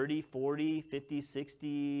up, 30, 40, 50,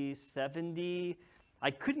 60, 70.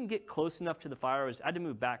 I couldn't get close enough to the fire. I had to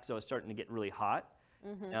move back, so I was starting to get really hot.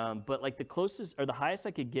 But like the closest or the highest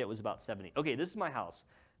I could get was about 70. Okay, this is my house.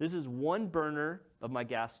 This is one burner of my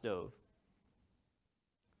gas stove.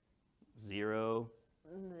 0,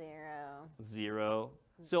 0.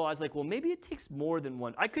 So I was like, well, maybe it takes more than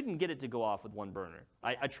one. I couldn't get it to go off with one burner.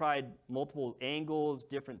 I tried multiple angles,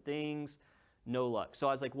 different things, no luck. So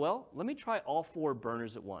I was like, well, let me try all 4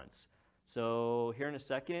 burners at once. So here in a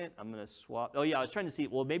second, I'm going to swap. Oh, yeah, I was trying to see,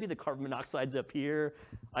 well, maybe the carbon monoxide's up here.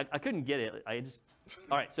 I couldn't get it.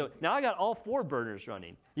 All right, so now I got all 4 burners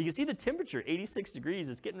running. You can see the temperature, 86 degrees.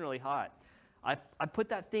 It's getting really hot. I put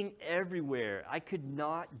that thing everywhere. I could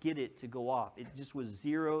not get it to go off. It just was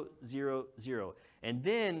 0, 0, 0. And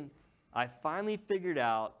then I finally figured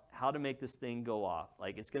out how to make this thing go off.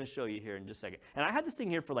 Like, it's going to show you here in just a second. And I had this thing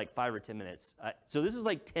here for like 5 or 10 minutes. So this is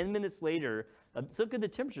like 10 minutes later. So look at the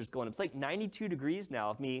temperature's going. It's like 92 degrees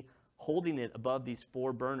now of me holding it above these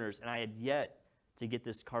 4 burners. And I had yet to get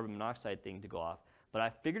this carbon monoxide thing to go off. But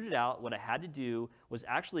I figured it out. What I had to do was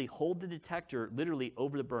actually hold the detector literally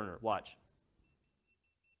over the burner. Watch.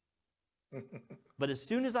 But as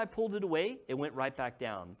soon as I pulled it away, it went right back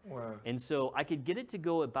down. Wow. And so I could get it to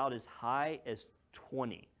go about as high as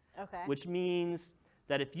 20. Okay. Which means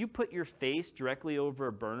that if you put your face directly over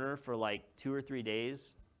a burner for like 2 or 3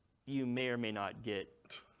 days, you may or may not get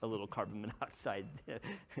a little carbon monoxide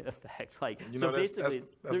effect. Like, You so know, that's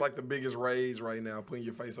basically, like the biggest rage right now, putting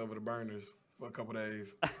your face over the burners for a couple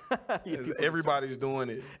days. Everybody's doing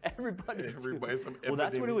it. everybody's It's an well,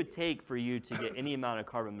 that's what it epidemic. would take for you to get any amount of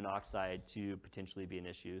carbon monoxide to potentially be an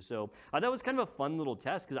issue. So I thought it was kind of a fun little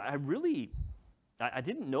test because I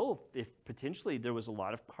didn't know if potentially there was a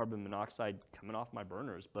lot of carbon monoxide coming off my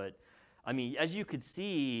burners. But I mean, as you could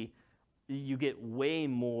see, you get way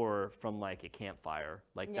more from like a campfire.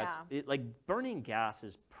 Like like burning gas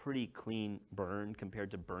is pretty clean burn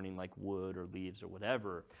compared to burning like wood or leaves or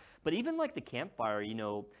whatever. But even like the campfire, you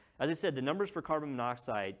know, as I said, the numbers for carbon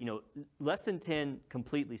monoxide, you know, less than 10,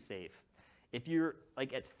 completely safe. If you're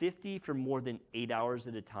like at 50 for more than 8 hours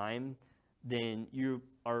at a time, then you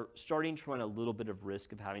are starting to run a little bit of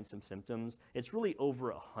risk of having some symptoms. It's really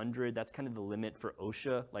over 100. That's kind of the limit for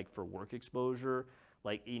OSHA, like for work exposure.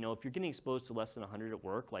 Like, you know, if you're getting exposed to less than 100 at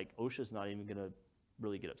work, like OSHA's not even gonna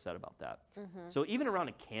really get upset about that. So even around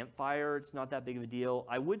a campfire, it's not that big of a deal.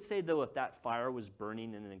 I would say though, if that fire was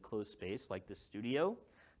burning in an enclosed space like this studio,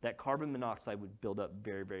 that carbon monoxide would build up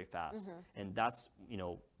very, very fast. And that's, you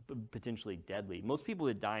know, potentially deadly. Most people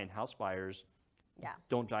that die in house fires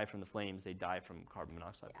don't die from the flames, they die from carbon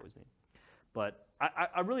monoxide poisoning. But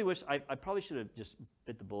I really wish, I probably should have just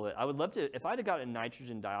bit the bullet. I would love to, if I'd have got a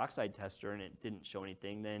nitrogen dioxide tester and it didn't show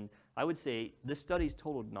anything, then I would say this study's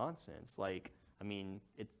total nonsense. Like, I mean,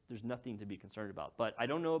 there's nothing to be concerned about. But I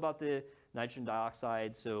don't know about the nitrogen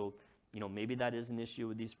dioxide, so, you know, maybe that is an issue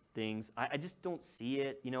with these things. I just don't see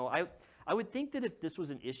it. You know, I would think that if this was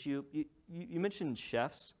an issue, you mentioned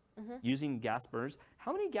chefs using gas burners.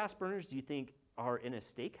 How many gas burners do you think are in a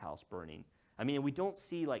steakhouse burning? I mean, we don't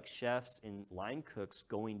see like chefs and line cooks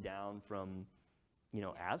going down from, you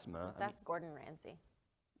know, asthma. That's Gordon Ramsay.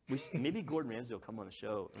 Maybe Gordon Ramsay will come on the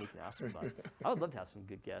show and we can ask him about it. I would love to have some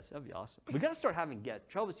good guests. That'd be awesome. We got to start having guests.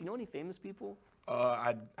 Travis, do you know any famous people?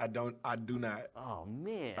 I do not. Oh,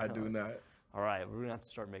 man. I do not. All right, we're going to have to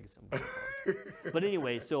start making some phone calls. But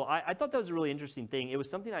anyway, so I thought that was a really interesting thing. It was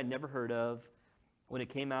something I'd never heard of. When it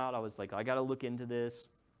came out, I was like, I got to look into this.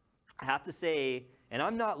 I have to say, and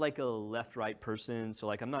I'm not like a left-right person, so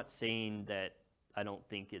like I'm not saying that I don't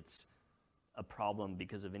think it's a problem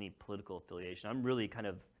because of any political affiliation. I'm really kind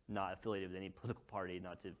of not affiliated with any political party,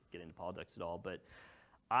 not to get into politics at all, but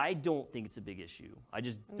I don't think it's a big issue. I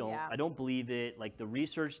just don't, I don't believe it. Like the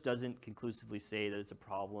research doesn't conclusively say that it's a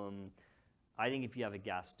problem. I think if you have a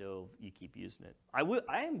gas stove, you keep using it.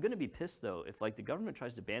 I am gonna be pissed though if like the government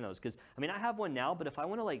tries to ban those, because I mean I have one now, but if I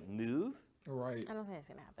wanna like move, Right. I don't think it's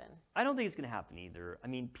gonna happen. I don't think it's gonna happen either. I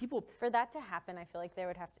mean people. For that to happen, I feel like it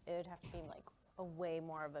would have to be like a way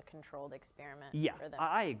more of a controlled experiment. Yeah, for them.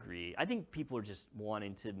 I agree. I think people are just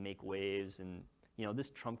wanting to make waves, and you know, this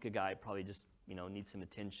Trumka guy probably just needs some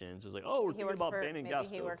attention. So it's like, oh, we're thinking about banning gas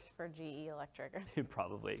stoves. Maybe he works for GE Electric.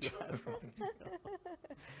 Probably.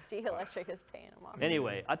 GE Electric is paying him off.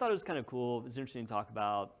 Anyway, I thought it was kind of cool. It was interesting to talk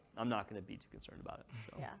about. I'm not going to be too concerned about it.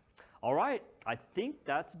 So. Yeah. All right. I think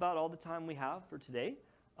that's about all the time we have for today.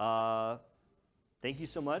 Thank you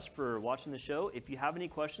so much for watching the show. If you have any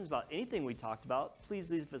questions about anything we talked about, please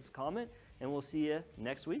leave us a comment, and we'll see you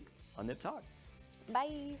next week on Nip Talk.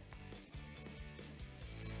 Bye.